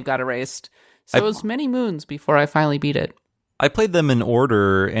my save got erased. So it was many moons before I finally beat it. I played them in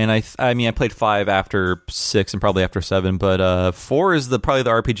order, and I mean I played 5 after 6 and probably after 7, but 4 is probably the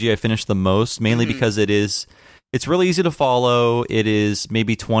RPG I finished the most, mainly because it's really easy to follow. It is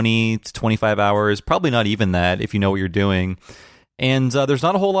maybe 20 to 25 hours, probably not even that if you know what you're doing. And there's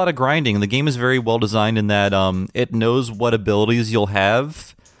not a whole lot of grinding. The game is very well designed in that it knows what abilities you'll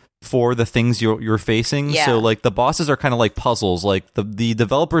have for the things you're facing. Yeah. So like the bosses are kind of like puzzles. Like the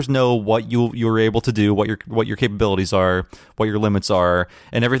developers know what you're able to do, what your capabilities are, what your limits are,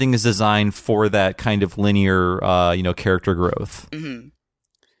 and everything is designed for that kind of linear character growth. Mm-hmm.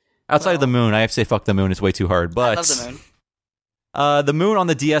 Outside of the moon, I have to say fuck the moon, it's way too hard. But I love the moon on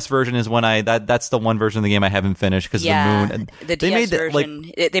the DS version is when that's the one version of the game I haven't finished because the moon. The DS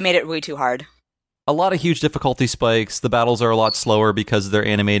version, they made it way too hard. A lot of huge difficulty spikes. The battles are a lot slower because they're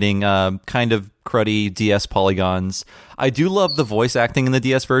animating kind of cruddy DS polygons. I do love the voice acting in the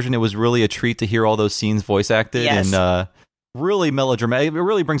DS version. It was really a treat to hear all those scenes voice acted, and really melodramatic. It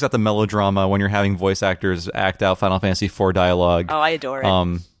really brings out the melodrama when you're having voice actors act out Final Fantasy IV dialogue. Oh, I adore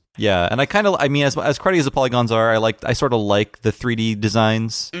it. Yeah, and as cruddy as the polygons are, I sort of like the 3D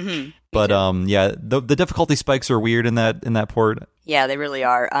designs. Mm-hmm. But the difficulty spikes are weird in that port. Yeah, they really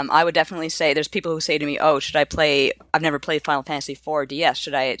are. I would definitely say there's people who say to me, "Oh, should I play? I've never played Final Fantasy IV DS.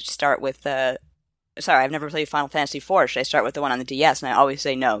 Should I start with I've never played Final Fantasy IV. Should I start with the one on the DS?" And I always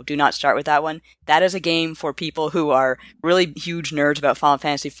say, no, do not start with that one. That is a game for people who are really huge nerds about Final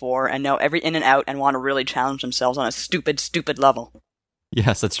Fantasy IV and know every in and out and want to really challenge themselves on a stupid level.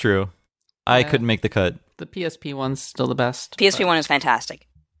 Yes, that's true. I couldn't make the cut. The PSP one's still the best. PSP one is fantastic.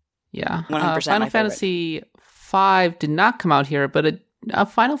 Yeah. 100% Final Fantasy V did not come out here, but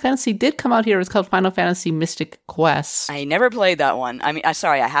Final Fantasy did come out here. It's called Final Fantasy Mystic Quest. I never played that one. I mean, I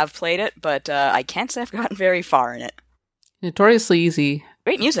have played it, but I can't say I've gotten very far in it. Notoriously easy.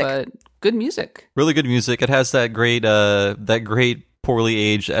 Great music. But good music. Really good music. It has that great poorly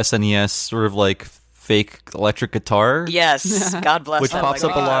aged SNES sort of like fake electric guitar. Yes, God bless. Which pops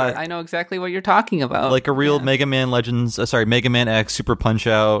up a lot. I know exactly what you're talking about. Like a real Mega Man X Super Punch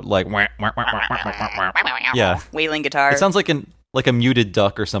Out, like yeah, wailing guitar. It sounds like a muted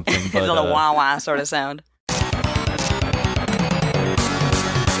duck or something. But, a little wah wah sort of sound.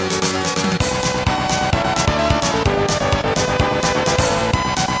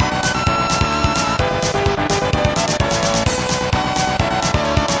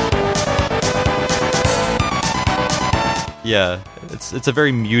 Yeah, it's a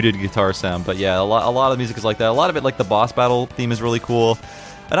very muted guitar sound, but yeah, a lot of music is like that. A lot of it, like the boss battle theme, is really cool.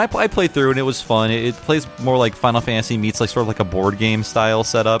 And I played through, and it was fun. It plays more like Final Fantasy meets like sort of like a board game style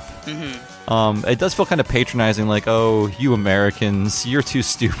setup. Mm-hmm. It does feel kind of patronizing, like, oh, you Americans, you're too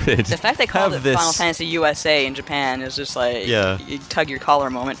stupid. The fact they called it Final Fantasy USA in Japan is just like, you tug your collar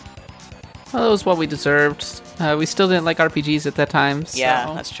moment. Well, it was what we deserved. We still didn't like RPGs at that time. So.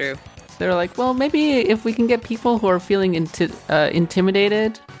 Yeah, that's true. They were like, well, maybe if we can get people who are feeling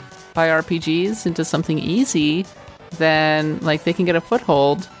intimidated by RPGs into something easy, then like they can get a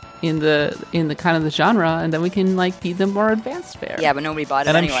foothold in the kind of the genre, and then we can like feed them more advanced fare. Yeah, but nobody bought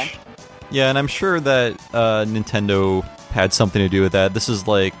it anyway. And I'm sure that Nintendo had something to do with that. This is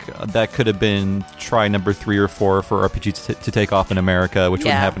like that could have been try number 3 or 4 for RPG to take off in America, which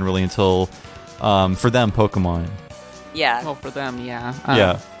wouldn't happen really until for them Pokemon. Yeah. Well, for them, yeah.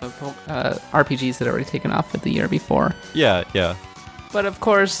 RPGs had already taken off the year before. Yeah, yeah. But of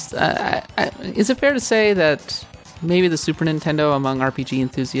course, is it fair to say that maybe the Super Nintendo among RPG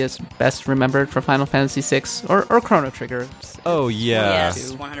enthusiasts best remembered for Final Fantasy VI or Chrono Trigger? Oh, yeah.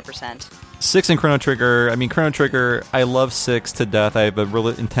 Yes, 100%. 6 and Chrono Trigger. I mean, Chrono Trigger, I love 6 to death. I have a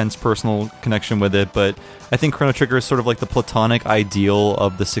really intense personal connection with it, but I think Chrono Trigger is sort of like the platonic ideal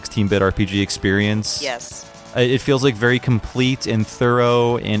of the 16-bit RPG experience. Yes. It feels like very complete and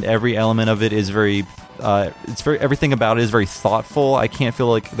thorough, and every element of it is very... everything about it is very thoughtful. I can't feel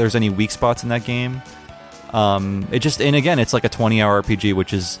like there's any weak spots in that game. And again, it's like a 20-hour RPG,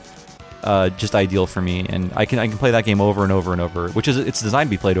 which is just ideal for me, and I can play that game over and over and over, which is it's designed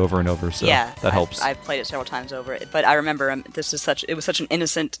to be played over and over, so that helps. I've played it several times over, but I remember it was such an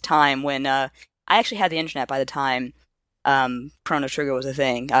innocent time when I actually had the internet by the time Chrono Trigger was a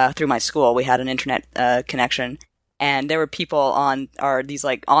thing. Through my school, we had an internet connection, and there were people on these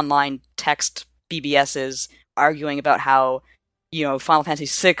like online text BBSs arguing about how Final Fantasy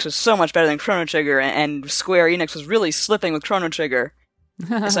VI was so much better than Chrono Trigger, and Square Enix was really slipping with Chrono Trigger.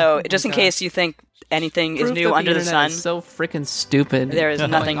 So, just in case you think anything is new under the sun, is so freaking stupid. There is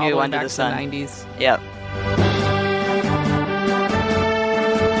nothing new under the sun. The 90s. Yep.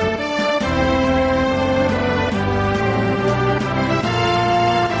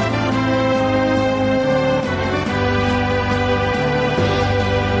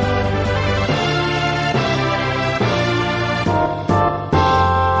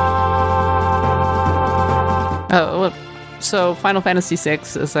 So Final Fantasy VI,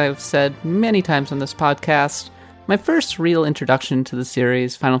 as I've said many times on this podcast, my first real introduction to the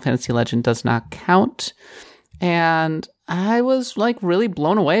series, Final Fantasy Legend, does not count. And I was like really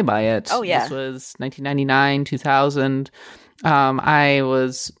blown away by it. Oh, yeah. This was 1999, 2000. I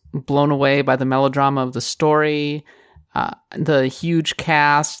was blown away by the melodrama of the story, the huge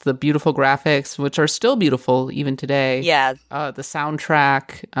cast, the beautiful graphics, which are still beautiful even today. Yeah. The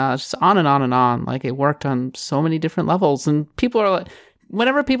soundtrack, just on and on and on. Like, it worked on so many different levels. And people are like,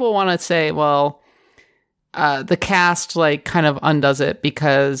 whenever people want to say, well, the cast like kind of undoes it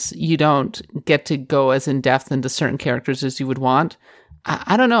because you don't get to go as in depth into certain characters as you would want.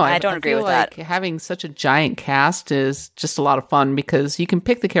 I don't know. I don't agree with that. Having such a giant cast is just a lot of fun because you can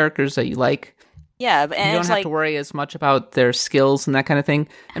pick the characters that you like. Yeah, and you don't have to worry as much about their skills and that kind of thing.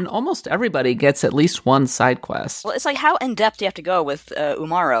 And almost everybody gets at least one side quest. Well, it's like, how in depth do you have to go with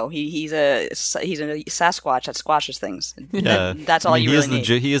Umaro? He's a Sasquatch that squashes things. Yeah, that's all you really need.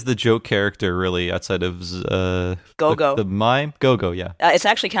 He is the joke character, really, outside of Go-Go. The mime Go-Go. Yeah, it's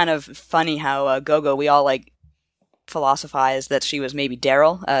actually kind of funny how Go-Go, we all like philosophize that she was maybe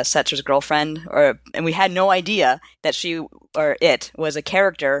Daryl, Setzer's girlfriend, and we had no idea that it was a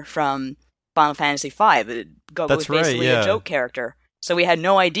character from Final Fantasy V. Go-Go was basically a joke character. So we had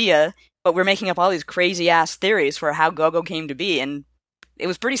no idea, but we're making up all these crazy-ass theories for how Go-Go came to be, and it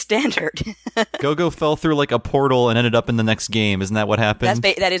was pretty standard. Go-Go fell through like a portal and ended up in the next game. Isn't that what happened?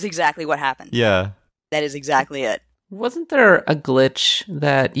 That is exactly what happened. Yeah. That is exactly it. Wasn't there a glitch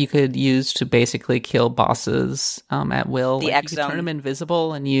that you could use to basically kill bosses at will? The X Zone. You could turn them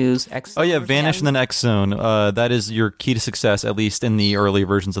invisible and use X Zone. Oh yeah, Vanish and then X Zone. That is your key to success, at least in the early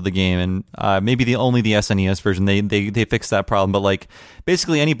versions of the game, and maybe only the SNES version. They fixed that problem, but like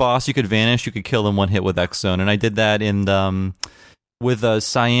basically any boss you could vanish, you could kill in one hit with X Zone, and I did that in with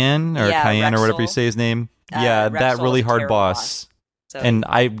Cyan or Cayenne or whatever you say his name. Yeah, that really hard boss. So. And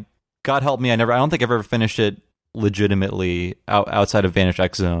God help me, I don't think I've ever finished it legitimately outside of Vanish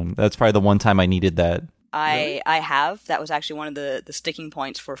X Zone. That's probably the one time I needed that. I have. That was actually one of the sticking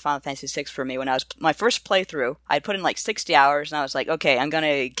points for Final Fantasy VI for me. When I was my first playthrough, I'd put in like 60 hours, and I was like, okay, I'm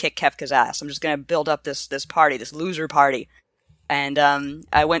gonna kick Kefka's ass. I'm just gonna build up this party, this loser party. And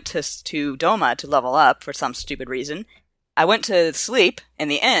I went to Doma to level up for some stupid reason. I went to sleep in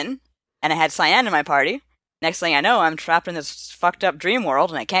the inn, and I had Cyan in my party. Next thing I know, I'm trapped in this fucked up dream world,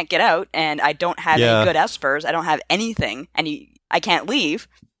 and I can't get out, and I don't have any good espers. I don't have anything, and I can't leave.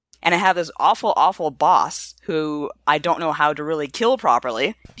 And I have this awful, awful boss who I don't know how to really kill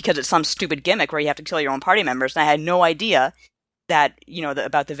properly, because it's some stupid gimmick where you have to kill your own party members, and I had no idea that,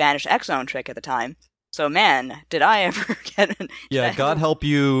 about the Vanish X Zone trick at the time. So, man, did I ever get... Yeah, God help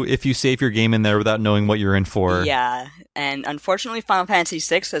you if you save your game in there without knowing what you're in for. Yeah, and unfortunately, Final Fantasy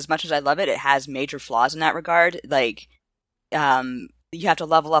VI, as much as I love it, it has major flaws in that regard. Like, you have to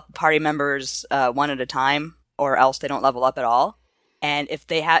level up party members one at a time, or else they don't level up at all. And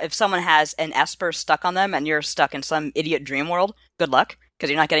if someone has an Esper stuck on them and you're stuck in some idiot dream world, good luck, because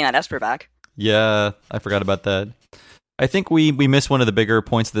you're not getting that Esper back. Yeah, I forgot about that. I think we missed one of the bigger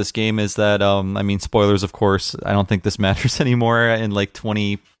points of this game is that, spoilers, of course, I don't think this matters anymore in like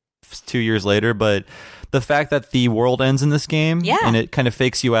 22 years later, but the fact that the world ends in this game and it kind of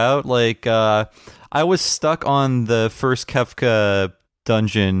fakes you out, like, I was stuck on the first Kefka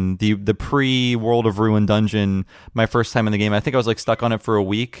dungeon, the pre-World of Ruin dungeon, my first time in the game. I think I was like stuck on it for a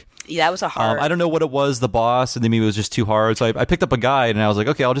week. Yeah, that was a hard... I don't know what it was, the boss, and then maybe it was just too hard. So I picked up a guide, and I was like,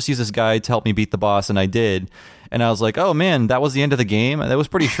 okay, I'll just use this guide to help me beat the boss, and I did. And I was like, oh man, that was the end of the game. That was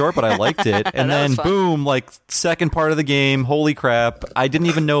pretty short, but I liked it. And then boom, like second part of the game, holy crap. I didn't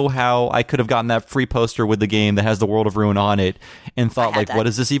even know how I could have gotten that free poster with the game that has the World of Ruin on it and thought like, what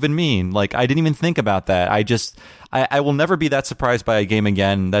does this even mean? Like, I didn't even think about that. I will never be that surprised by a game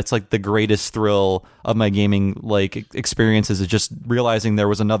again. That's like the greatest thrill of my gaming like experiences is just realizing there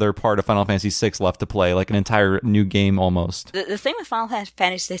was another part of Final Fantasy VI left to play, like an entire new game almost. The thing with Final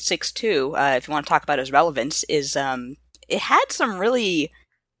Fantasy VI too, if you want to talk about its relevance, is it had some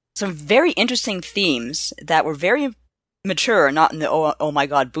very interesting themes that were very mature, not in the oh my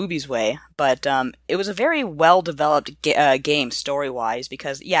god boobies way, but it was a very well developed game story wise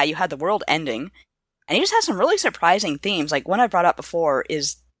because you had the world ending. And he just has some really surprising themes. Like one I brought up before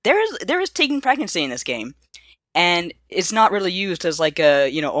is there is teen pregnancy in this game, and it's not really used as like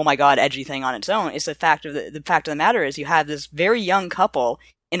a oh my god edgy thing on its own. It's the fact of the matter is you have this very young couple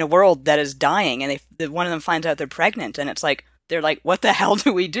in a world that is dying, and one of them finds out they're pregnant, and they're like, what the hell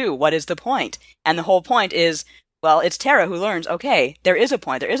do we do? What is the point? And the whole point is, well, it's Terra who learns, okay, there is a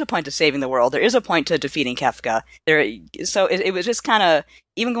point. There is a point to saving the world. There is a point to defeating Kefka. So it was just kind of,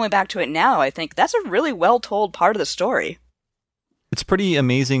 even going back to it now, I think that's a really well-told part of the story. It's pretty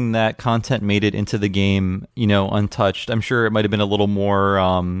amazing that content made it into the game, untouched. I'm sure it might have been a little more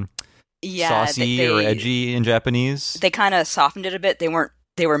saucy or edgy in Japanese. They kind of softened it a bit. They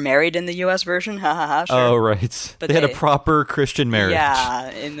were married in the US version, ha ha ha, sure. Oh, right. But they had a proper Christian marriage.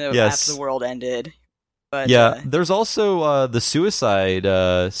 Yeah, after the world ended. But, there's also the suicide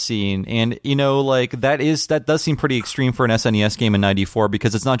scene, and that does seem pretty extreme for an SNES game in '94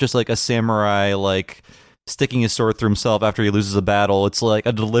 because it's not just like a samurai like sticking his sword through himself after he loses a battle. It's like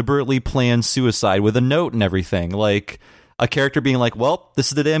a deliberately planned suicide with a note and everything, like a character being like, "Well, this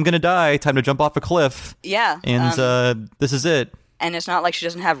is the day I'm gonna die. Time to jump off a cliff." Yeah, and this is it. And it's not like she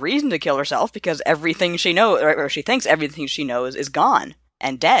doesn't have reason to kill herself because everything she knows, or she thinks everything she knows, is gone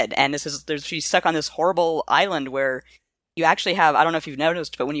and dead, and she's stuck on this horrible island where you actually have, I don't know if you've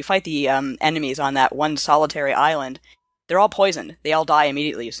noticed, but when you fight the enemies on that one solitary island, they're all poisoned. They all die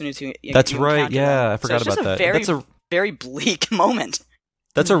immediately as soon as you That's right, encounter them. I forgot about that. That's a very bleak moment.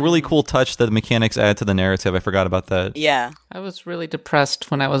 That's a really cool touch that the mechanics add to the narrative. I forgot about that. Yeah. I was really depressed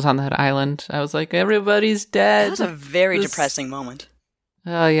when I was on that island. I was like, everybody's dead. That was a very depressing moment.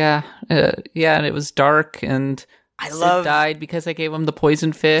 Oh, yeah. And it was dark, and Sid died because I gave him the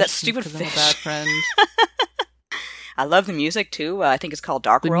poison fish. That stupid fish. I'm a bad friend. I love the music too. I think it's called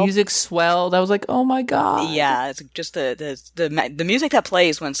Dark World. The music swelled. I was like, "Oh my god!" Yeah, it's just the music that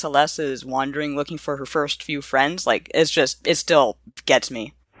plays when Celeste is wandering, looking for her first few friends. Like it still gets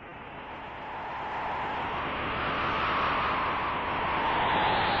me.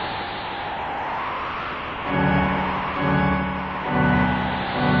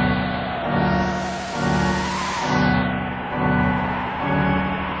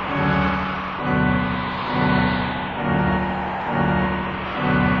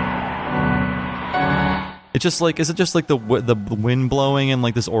 It's just like, is it just like the wind blowing and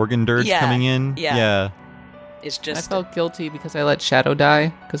like this organ dirge coming in? Yeah. It's just. I felt guilty because I let Shadow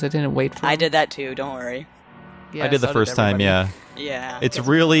die because I didn't wait for him. I did that too. Don't worry. Yeah, I did the first time. Yeah. Yeah. It's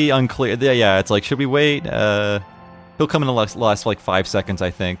really unclear. Yeah. It's like, should we wait? He'll come in the last like 5 seconds,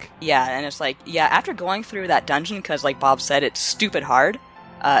 I think. Yeah, and it's like, after going through that dungeon, because like Bob said, it's stupid hard,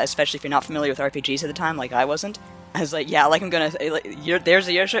 especially if you're not familiar with RPGs at the time, like I wasn't. I was like, I'm gonna. There's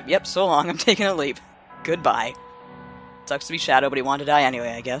the airship. Yep. So long. I'm taking a leap. Goodbye. Sucks to be Shadow, but he wanted to die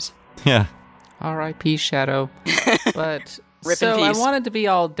anyway, I guess. Yeah. R.I.P. Shadow. But Rip in I peace. wanted to be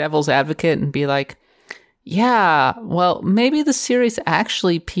all devil's advocate and be like, yeah, well, maybe the series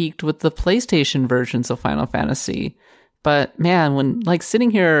actually peaked with the PlayStation versions of Final Fantasy. But man, when like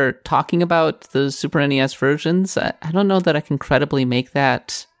sitting here talking about the Super NES versions, I don't know that I can credibly make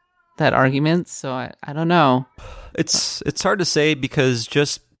that argument. So I don't know. It's hard to say because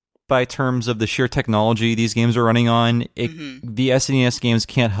just by terms of the sheer technology these games are running on, the SNES games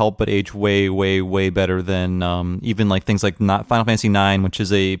can't help but age way, way, way better than even like things like Final Fantasy IX, which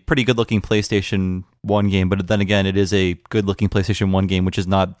is a pretty good-looking PlayStation 1 game, but then again, it is a good-looking PlayStation 1 game, which is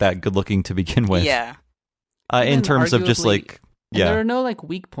not that good-looking to begin with. Yeah. In terms of just like... Yeah. There are no like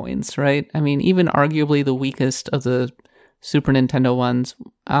weak points, right? I mean, even arguably the weakest of the Super Nintendo ones,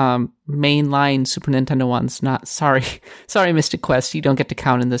 mainline Super Nintendo ones, not... Sorry, Mystic Quest, you don't get to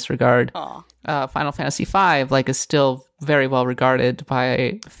count in this regard. Final Fantasy V, like, is still very well regarded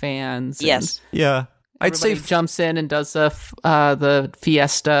by fans. Yes. Yeah. I'd say jumps in and does the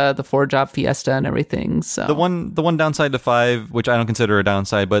Fiesta, the 4-job Fiesta and everything. So the one downside to 5, which I don't consider a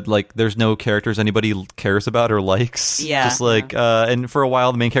downside, but like there's no characters anybody cares about or likes. Yeah. Just like and for a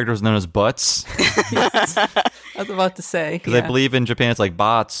while the main character was known as Butts. Yes. I was about to say because I believe in Japan it's like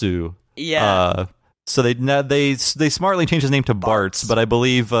Batsu. Yeah. So they smartly changed his name to Bartz, but I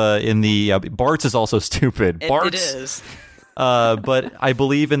believe in the Bartz is also stupid. Bartz. It is. But I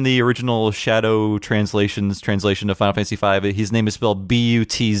believe in the original Shadow translation of Final Fantasy V, his name is spelled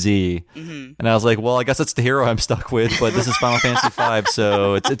B-U-T-Z. Mm-hmm. And I was like, well, I guess that's the hero I'm stuck with, but this is Final Fantasy V,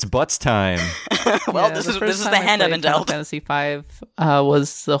 so it's Butts time. Well, yeah, this is the hand I've been dealt. Final Fantasy V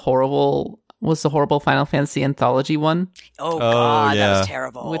was the horrible Final Fantasy anthology one. Oh God, yeah. That was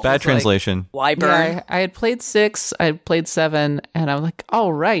terrible. Bad translation. Like, Wyvern. Yeah, I had played 6, I had played 7, and I was like,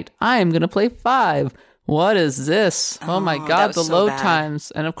 all right, I'm going to play 5. What is this? Oh my God, the load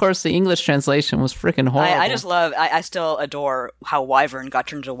times. And of course, the English translation was freaking horrible. I just love, I still adore how Wyvern got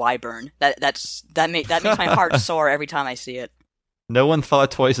turned to Wyburn. That makes my heart soar every time I see it. No one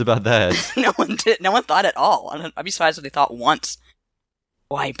thought twice about that. No one did. No one thought at all. I'd be surprised if they thought once.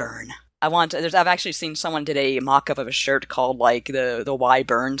 Wyburn. I've actually seen someone did a mock-up of a shirt called like the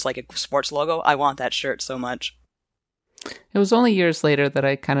Wyburns, like a sports logo. I want that shirt so much. It was only years later that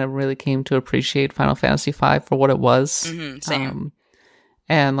I kind of really came to appreciate Final Fantasy V for what it was. Mm-hmm, same.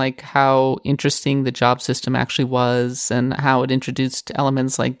 And like how interesting the job system actually was, and how it introduced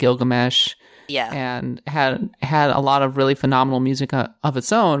elements like Gilgamesh. Yeah. And had a lot of really phenomenal music of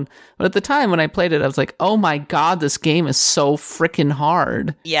its own. But at the time when I played it, I was like, oh my God, this game is so freaking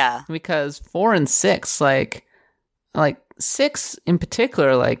hard. Yeah. Because 4 and 6, like 6 in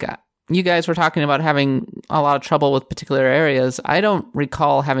particular, like... You guys were talking about having a lot of trouble with particular areas. I don't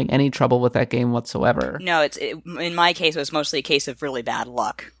recall having any trouble with that game whatsoever. No, in my case, it was mostly a case of really bad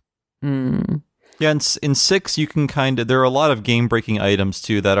luck. Mm. Yeah, in 6, you can there are a lot of game-breaking items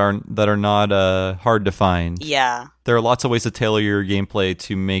too that are not hard to find. Yeah, there are lots of ways to tailor your gameplay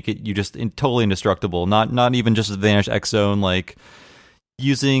to make it totally indestructible. Not even just Advantage X Zone, like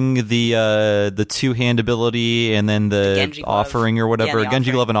using the two-hand ability and then the offering or whatever.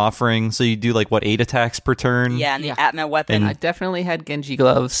 Genji Glove and offering. So you do like, 8 attacks per turn? Yeah, and the Atma weapon. And I definitely had Genji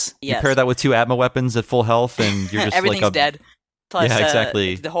Gloves. Yes. You pair that with 2 Atma weapons at full health and you're just everything's dead. Plus, yeah,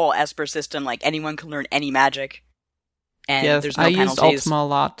 exactly. The whole Esper system, like anyone can learn any magic. And yes, there's no I penalties. used Ultima a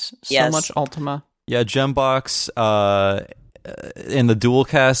lot. So much Ultima. Yeah, Gem Box and the Dual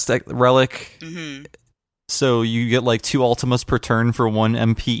Cast Relic. Mm-hmm. So you get like 2 Ultimas per turn for 1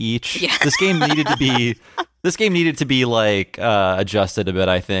 MP each. Yeah. This game needed to be like adjusted a bit.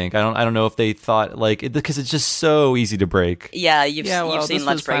 I think. I don't know if they thought like because it's just so easy to break. Yeah, you've seen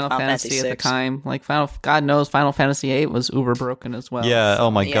Let's Break Final Fantasy at the time. Like God knows Final Fantasy VIII was uber broken as well. Yeah.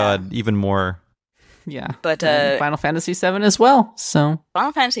 Oh my God, even more. Yeah, but Final Fantasy VII as well. So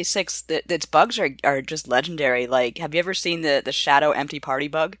Final Fantasy VI, its bugs are just legendary. Like, have you ever seen the Shadow Empty Party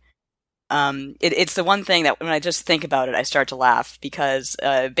bug? It's the one thing that when I just think about it, I start to laugh because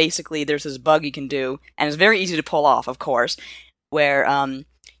basically there's this bug you can do, and it's very easy to pull off, of course, where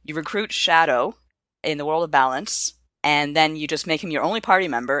you recruit Shadow in the World of Balance, and then you just make him your only party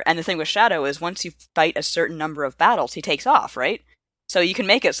member. And the thing with Shadow is once you fight a certain number of battles, he takes off, right? So you can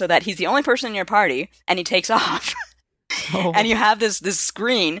make it so that he's the only person in your party, and he takes off. Oh. And you have this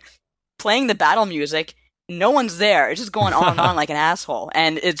screen playing the battle music. No one's there. It's just going on and on like an asshole.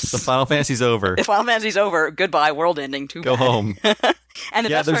 And it's... The Final Fantasy's over. If Final Fantasy's over, goodbye, world ending, too Go bad. home. And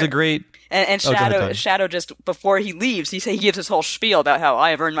there's a great... And Shadow just, before he leaves, he gives his whole spiel about how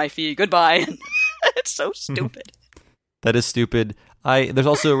I have earned my fee, goodbye. It's so stupid. That is stupid. There's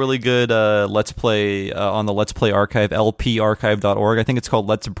also a really good Let's Play on the Let's Play archive, lparchive.org. I think it's called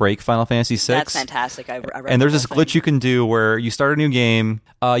Let's Break Final Fantasy VI. That's fantastic. I read and there's this glitch you can do where you start a new game,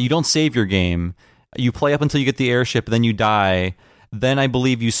 you don't save your game, you play up until you get the airship, then you die. Then I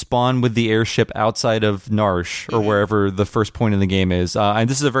believe you spawn with the airship outside of Narsh, or wherever the first point in the game is. And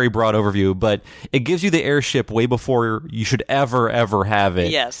this is a very broad overview, but it gives you the airship way before you should ever have it.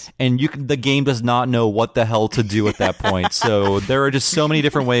 Yes. And the game does not know what the hell to do at that point. So there are just so many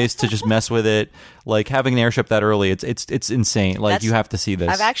different ways to just mess with it. Like having an airship that early, it's insane. Like you have to see this.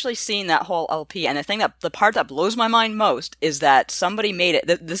 I've actually seen that whole LP, and the part that blows my mind most is that somebody made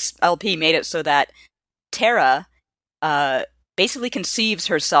it. This LP made it so that Terra basically conceives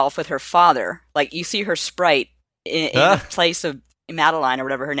herself with her father. Like, you see her sprite in the place of Madeline or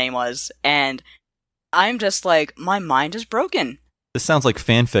whatever her name was, and I'm just like, my mind is broken. This sounds like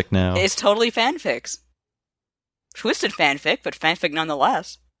fanfic now. It's totally fanfics. Twisted fanfic, but fanfic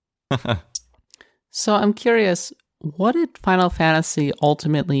nonetheless. So I'm curious, what did Final Fantasy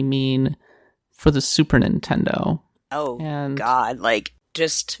ultimately mean for the Super Nintendo? Oh, God. Like,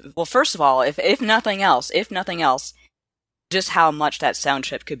 just... Well, first of all, if nothing else, just how much that sound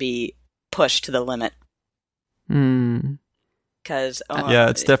chip could be pushed to the limit. Because... yeah,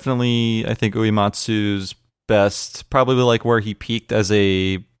 it's definitely, I think, Uematsu's best, probably like where he peaked as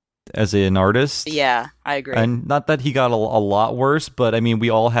an artist. Yeah, I agree. And not that he got a lot worse, but I mean, we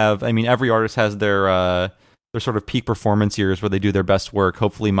all have, I mean, every artist has their sort of peak performance years where they do their best work.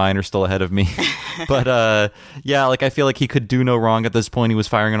 Hopefully mine are still ahead of me. But yeah, like I feel like he could do no wrong at this point. He was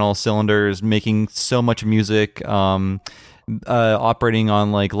firing on all cylinders, making so much music, operating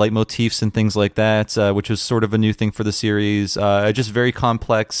on like leitmotifs and things like that, which was sort of a new thing for the series. Just very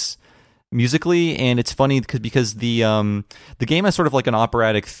complex musically, and it's funny because the game has sort of like an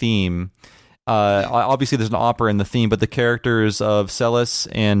operatic theme. Obviously, there's an opera in the theme, but the characters of Celis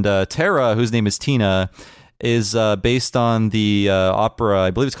and Terra, whose name is Tina, is based on the opera.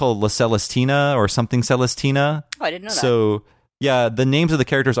 I believe it's called La Celestina or something Celestina. Oh, I didn't know that. So yeah, the names of the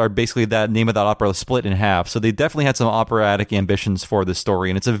characters are basically that name of that opera split in half. So they definitely had some operatic ambitions for this story,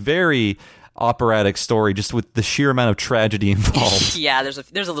 and it's a very operatic story, just with the sheer amount of tragedy involved. Yeah, there's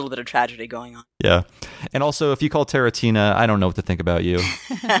a little bit of tragedy going on. Yeah, and also if you call Terra Tina, I don't know what to think about you.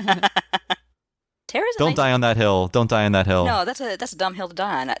 Terra's Don't die on that hill. Don't die on that hill. No, that's a dumb hill to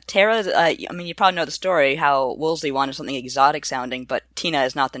die on. Terra, I mean, you probably know the story how Woolsey wanted something exotic sounding, but Tina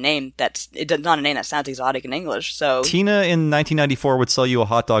is not the name. It's not a name that sounds exotic in English. So Tina in 1994 would sell you a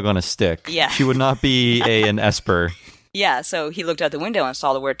hot dog on a stick. Yeah, she would not be an Esper. Yeah, so he looked out the window and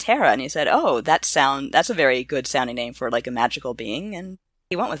saw the word Terra, and he said, "Oh, that's a very good sounding name for like a magical being," and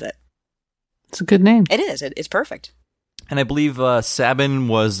he went with it. It's a good name. It is. It's perfect. And I believe Sabin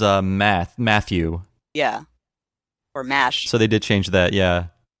was Matthew. Yeah. Or Mash. So they did change that, yeah.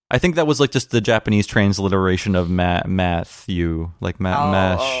 I think that was like just the Japanese transliteration of Matthew, like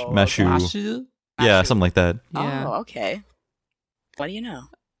Mashu. Mashu? Yeah, something like that. Yeah. Oh, okay. What do you know?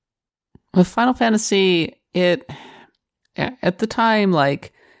 With Final Fantasy, at the time,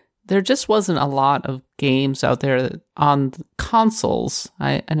 like, there just wasn't a lot of games out there on consoles,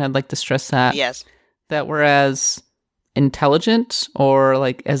 and I'd like to stress that. Yes. That were as intelligent or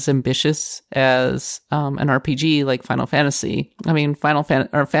like as ambitious as an RPG like Final Fantasy. I mean,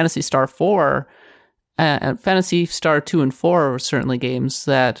 Phantasy Star 4 and Phantasy Star 2 and 4 were certainly games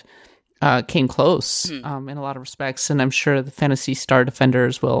that came close in a lot of respects, and I'm sure the Phantasy Star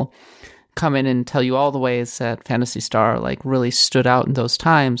defenders will come in and tell you all the ways that Phantasy Star like really stood out in those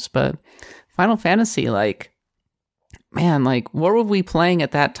times. But Final Fantasy, like, man, like, what were we playing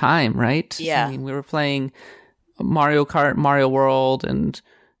at that time, right? Yeah. I mean, we were playing Mario Kart, Mario World, and,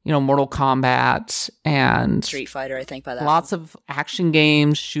 you know, Mortal Kombat, and Street Fighter, I think, by that lots of action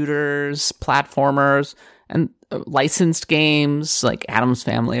games, shooters, platformers, and licensed games like Addams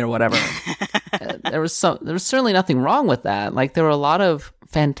Family or whatever. There was certainly nothing wrong with that. Like, there were a lot of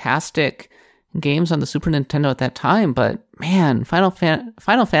fantastic games on the Super Nintendo at that time, but man, Final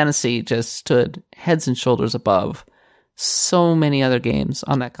Fantasy just stood heads and shoulders above so many other games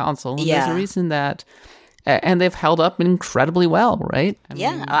on that console. And there's a reason that. And they've held up incredibly well, right? I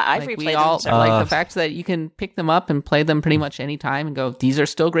mean, I've like replayed them. Like the fact that you can pick them up and play them pretty much any time and go, these are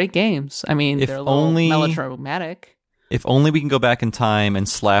still great games. I mean, they're a little melodramatic. If only we can go back in time and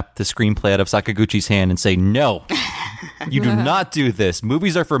slap the screenplay out of Sakaguchi's hand and say, no, you do not do this.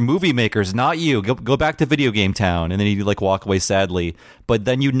 Movies are for movie makers, not you. Go back to Video Game Town. And then he'd like walk away sadly. But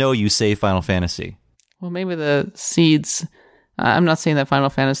then you save Final Fantasy. Well, maybe the seeds... I'm not saying that Final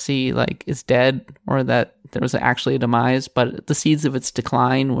Fantasy like is dead or that there was actually a demise, but the seeds of its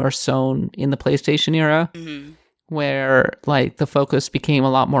decline were sown in the PlayStation era, where like the focus became a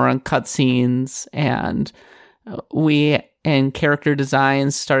lot more on cutscenes, and character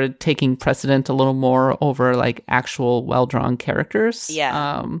designs started taking precedent a little more over like actual well-drawn characters.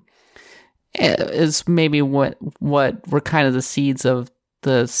 Yeah, is maybe what were kind of the seeds of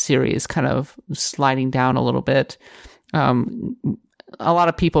the series kind of sliding down a little bit. A lot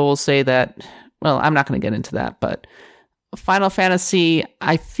of people will say that, well, I'm not going to get into that, but Final Fantasy,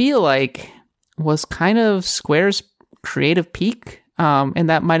 I feel like, was kind of Square's creative peak. And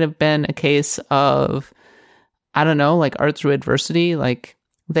that might have been a case of, I don't know, like art through adversity. Like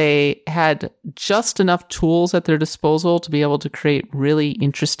they had just enough tools at their disposal to be able to create really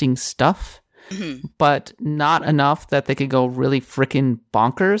interesting stuff. but not enough that they could go really freaking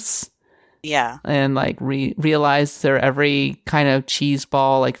bonkers. Yeah. And like realize their every kind of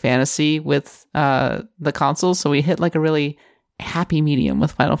cheeseball like fantasy with the consoles. So we hit like a really happy medium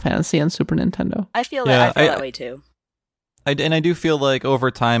with Final Fantasy on Super Nintendo. I feel that way too. I do feel like over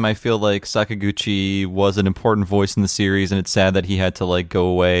time, I feel like Sakaguchi was an important voice in the series, and it's sad that he had to like go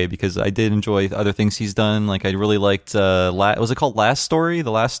away because I did enjoy other things he's done. Like I really liked, was it called Last Story? The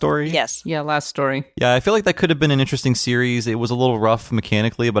Last Story? Yes. Yeah, Last Story. Yeah, I feel like that could have been an interesting series. It was a little rough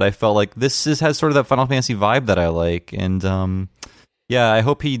mechanically, but I felt like this has sort of that Final Fantasy vibe that I like. And yeah, I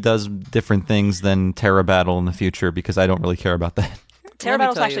hope he does different things than Terra Battle in the future because I don't really care about that. Terra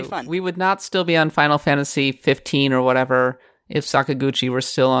Battle's actually fun. We would not still be on Final Fantasy 15 or whatever if Sakaguchi were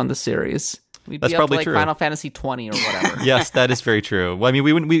still on the series. We'd That's be probably up to, like, true. Final Fantasy 20 or whatever. Yes, that is very true. Well, I mean,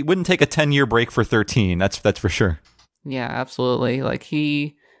 we wouldn't take a 10-year break for 13. That's for sure. Yeah, absolutely. Like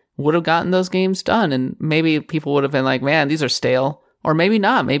he would have gotten those games done, and maybe people would have been like, "Man, these are stale," or maybe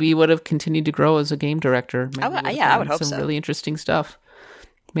not. Maybe he would have continued to grow as a game director. Maybe I would hope some so. Really interesting stuff.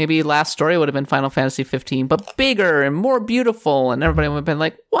 Maybe Last Story would have been Final Fantasy 15, but bigger and more beautiful, and everybody would have been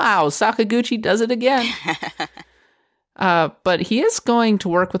like, "Wow, Sakaguchi does it again." But he is going to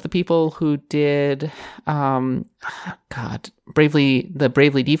work with the people who did, the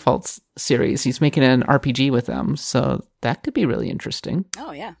Bravely Default series. He's making an RPG with them, so that could be really interesting.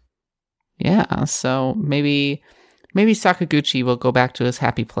 Oh yeah, yeah. So maybe Sakaguchi will go back to his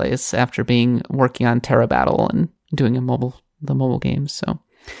happy place after working on Terra Battle and doing the mobile games. So.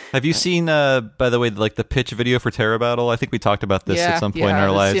 Have you seen, by the way, like the pitch video for Terra Battle? I think we talked about this at some point in our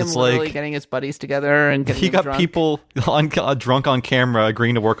lives. It's like getting his buddies together and getting he got drunk. people drunk on camera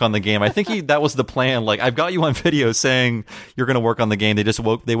agreeing to work on the game. I think that was the plan. Like, I've got you on video saying you're going to work on the game. They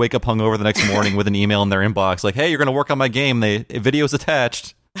wake up hungover the next morning with an email in their inbox like, "Hey, you're going to work on my game." Video's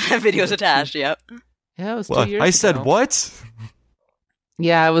attached. Video's attached. Yep. Yeah, it was 2 years ago. I said what?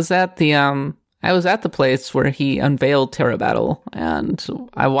 Yeah, I was at the place where he unveiled Terra Battle, and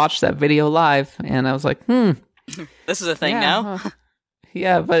I watched that video live, and I was like, this is a thing now?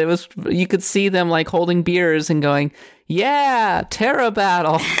 Yeah, but you could see them like holding beers and going, "Yeah, Terra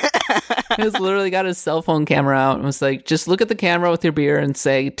Battle." He was literally got his cell phone camera out and was like, "Just look at the camera with your beer and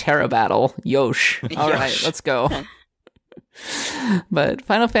say Terra Battle, Yosh." All right, let's go. But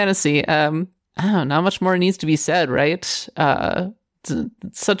Final Fantasy, I don't know, not much more needs to be said, right? It's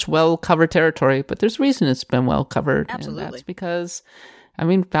such well-covered territory, but there's reason it's been well-covered. Absolutely. And that's because, I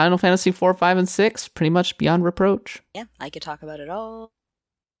mean, Final Fantasy 4, 5, and 6, pretty much beyond reproach. Yeah, I could talk about it all.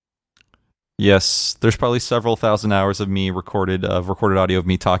 Yes, there's probably several thousand hours of me recorded audio of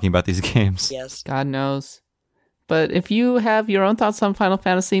me talking about these games. Yes. God knows. But if you have your own thoughts on Final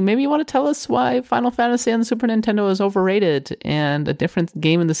Fantasy, maybe you want to tell us why Final Fantasy on the Super Nintendo is overrated and a different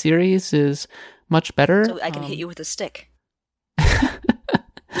game in the series is much better. So I can hit you with a stick.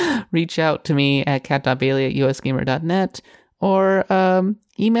 Reach out to me at cat.bailey@usgamer.net or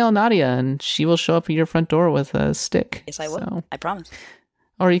email Nadia and she will show up at your front door with a stick. Yes, I will. So. I promise.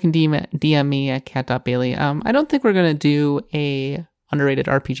 Or you can DM me at cat.bailey. I don't think we're going to do a underrated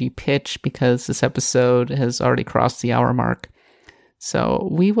RPG pitch because this episode has already crossed the hour mark. So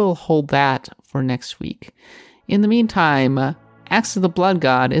we will hold that for next week. In the meantime, Axe of the Blood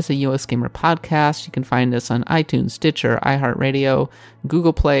God is a US Gamer podcast. You can find us on iTunes, Stitcher, iHeartRadio,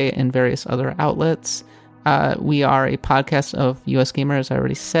 Google Play, and various other outlets. We are a podcast of US Gamer, as I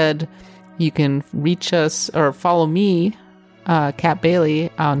already said. You can reach us or follow me, Cat Bailey,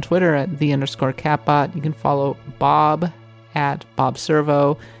 on Twitter at @the_catbot. You can follow Bob at Bob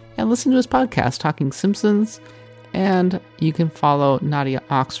Servo and listen to his podcast, Talking Simpsons. And you can follow Nadia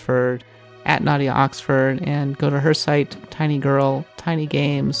Oxford at Nadia Oxford and go to her site, Tiny Girl, Tiny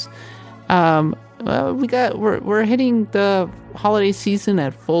Games. We're hitting the holiday season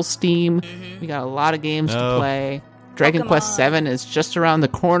at full steam. Mm-hmm. We got a lot of games to play. Dragon Quest VII is just around the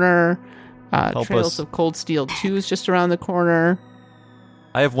corner. Trails of Cold Steel 2 is just around the corner.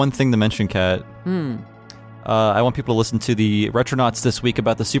 I have one thing to mention, Kat. I want people to listen to the Retronauts this week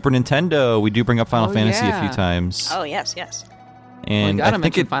about the Super Nintendo. We do bring up Final Fantasy a few times. Oh, yes. And I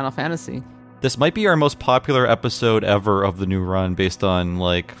mention Final Fantasy. This might be our most popular episode ever of the new run, based on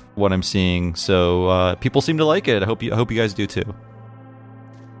like what I'm seeing. So people seem to like it. I hope you guys do too.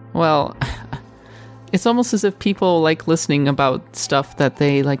 Well, it's almost as if people like listening about stuff that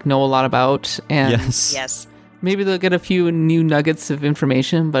they like know a lot about, and yes, maybe they'll get a few new nuggets of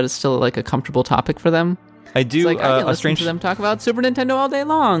information, but it's still like a comfortable topic for them. I do. It's like, I can listen to them talk about Super Nintendo all day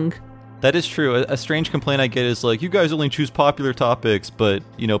long. That is true. A strange complaint I get is like, you guys only choose popular topics, but,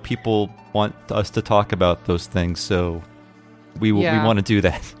 you know, people want us to talk about those things, so... we want to do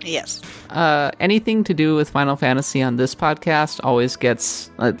that. Yes. Anything to do with Final Fantasy on this podcast always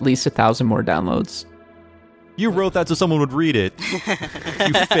gets at least 1,000 more downloads. You wrote that so someone would read it.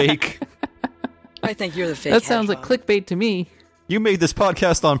 You fake. I think you're the fake. That sounds like clickbait to me. You made this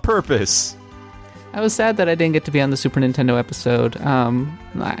podcast on purpose. I was sad that I didn't get to be on the Super Nintendo episode.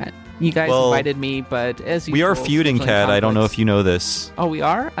 You guys invited me, but as usual... We are feuding, Kat. I don't know if you know this. Oh, we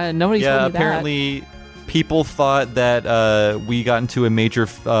are? Nobody told me that. Yeah, apparently people thought that we got into a major,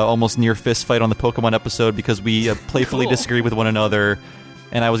 almost near fist fight on the Pokemon episode because we playfully disagreed with one another,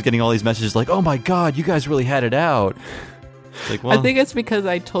 and I was getting all these messages like, "Oh my god, you guys really had it out." Like, well, I think it's because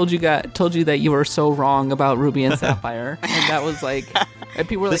I told you that you were so wrong about Ruby and Sapphire, and that was like, and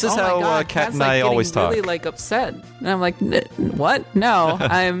people were this like, is "Oh how my god, Kat and like, I always really, talk." Like upset, and I'm like, "What? No,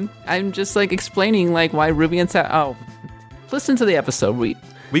 I'm just like explaining like why Ruby and Sapphire." Oh, listen to the episode. We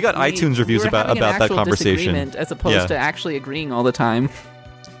got iTunes reviews about that conversation, as opposed to actually agreeing all the time.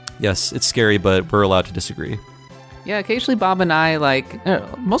 Yes, it's scary, but we're allowed to disagree. Yeah, occasionally Bob and I,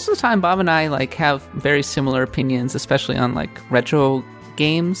 most of the time Bob and I, have very similar opinions, especially on, retro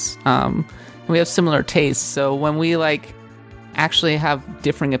games. We have similar tastes, so when we, actually have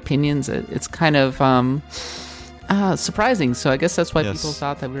differing opinions, it's kind of surprising. So I guess that's why people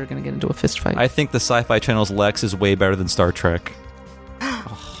thought that we were going to get into a fist fight. I think the Sci-Fi Channel's Lex is way better than Star Trek.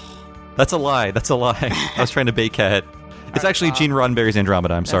 That's a lie. I was trying to bait Kat. It's actually Gene Roddenberry's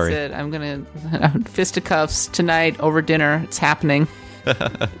Andromeda. I'm sorry. That's it. I'm going to fisticuffs tonight over dinner. It's happening.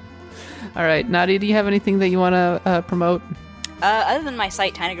 All right. Nadia, do you have anything that you want to promote? Other than my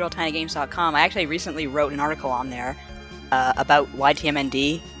site, tinygirltinygames.com, I actually recently wrote an article on there about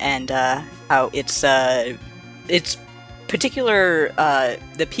YTMND and how its particular,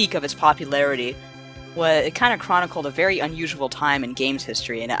 the peak of its popularity, it kind of chronicled a very unusual time in games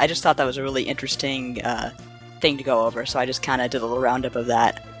history, and I just thought that was a really interesting thing to go over, so I just kind of did a little roundup of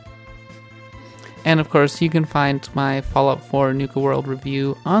that. And of course, you can find my Fallout 4 Nuka World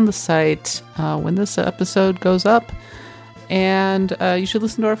review on the site when this episode goes up. And you should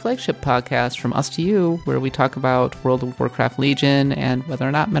listen to our flagship podcast, From Us to You, where we talk about World of Warcraft Legion and whether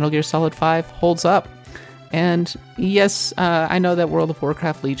or not Metal Gear Solid 5 holds up. And yes, I know that World of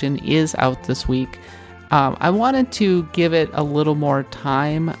Warcraft Legion is out this week. I wanted to give it a little more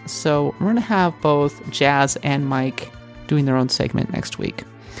time, so we're going to have both Jazz and Mike doing their own segment next week.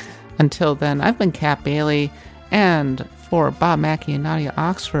 Until then, I've been Kat Bailey, and for Bob Mackey and Nadia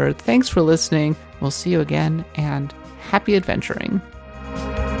Oxford, thanks for listening. We'll see you again, and happy adventuring.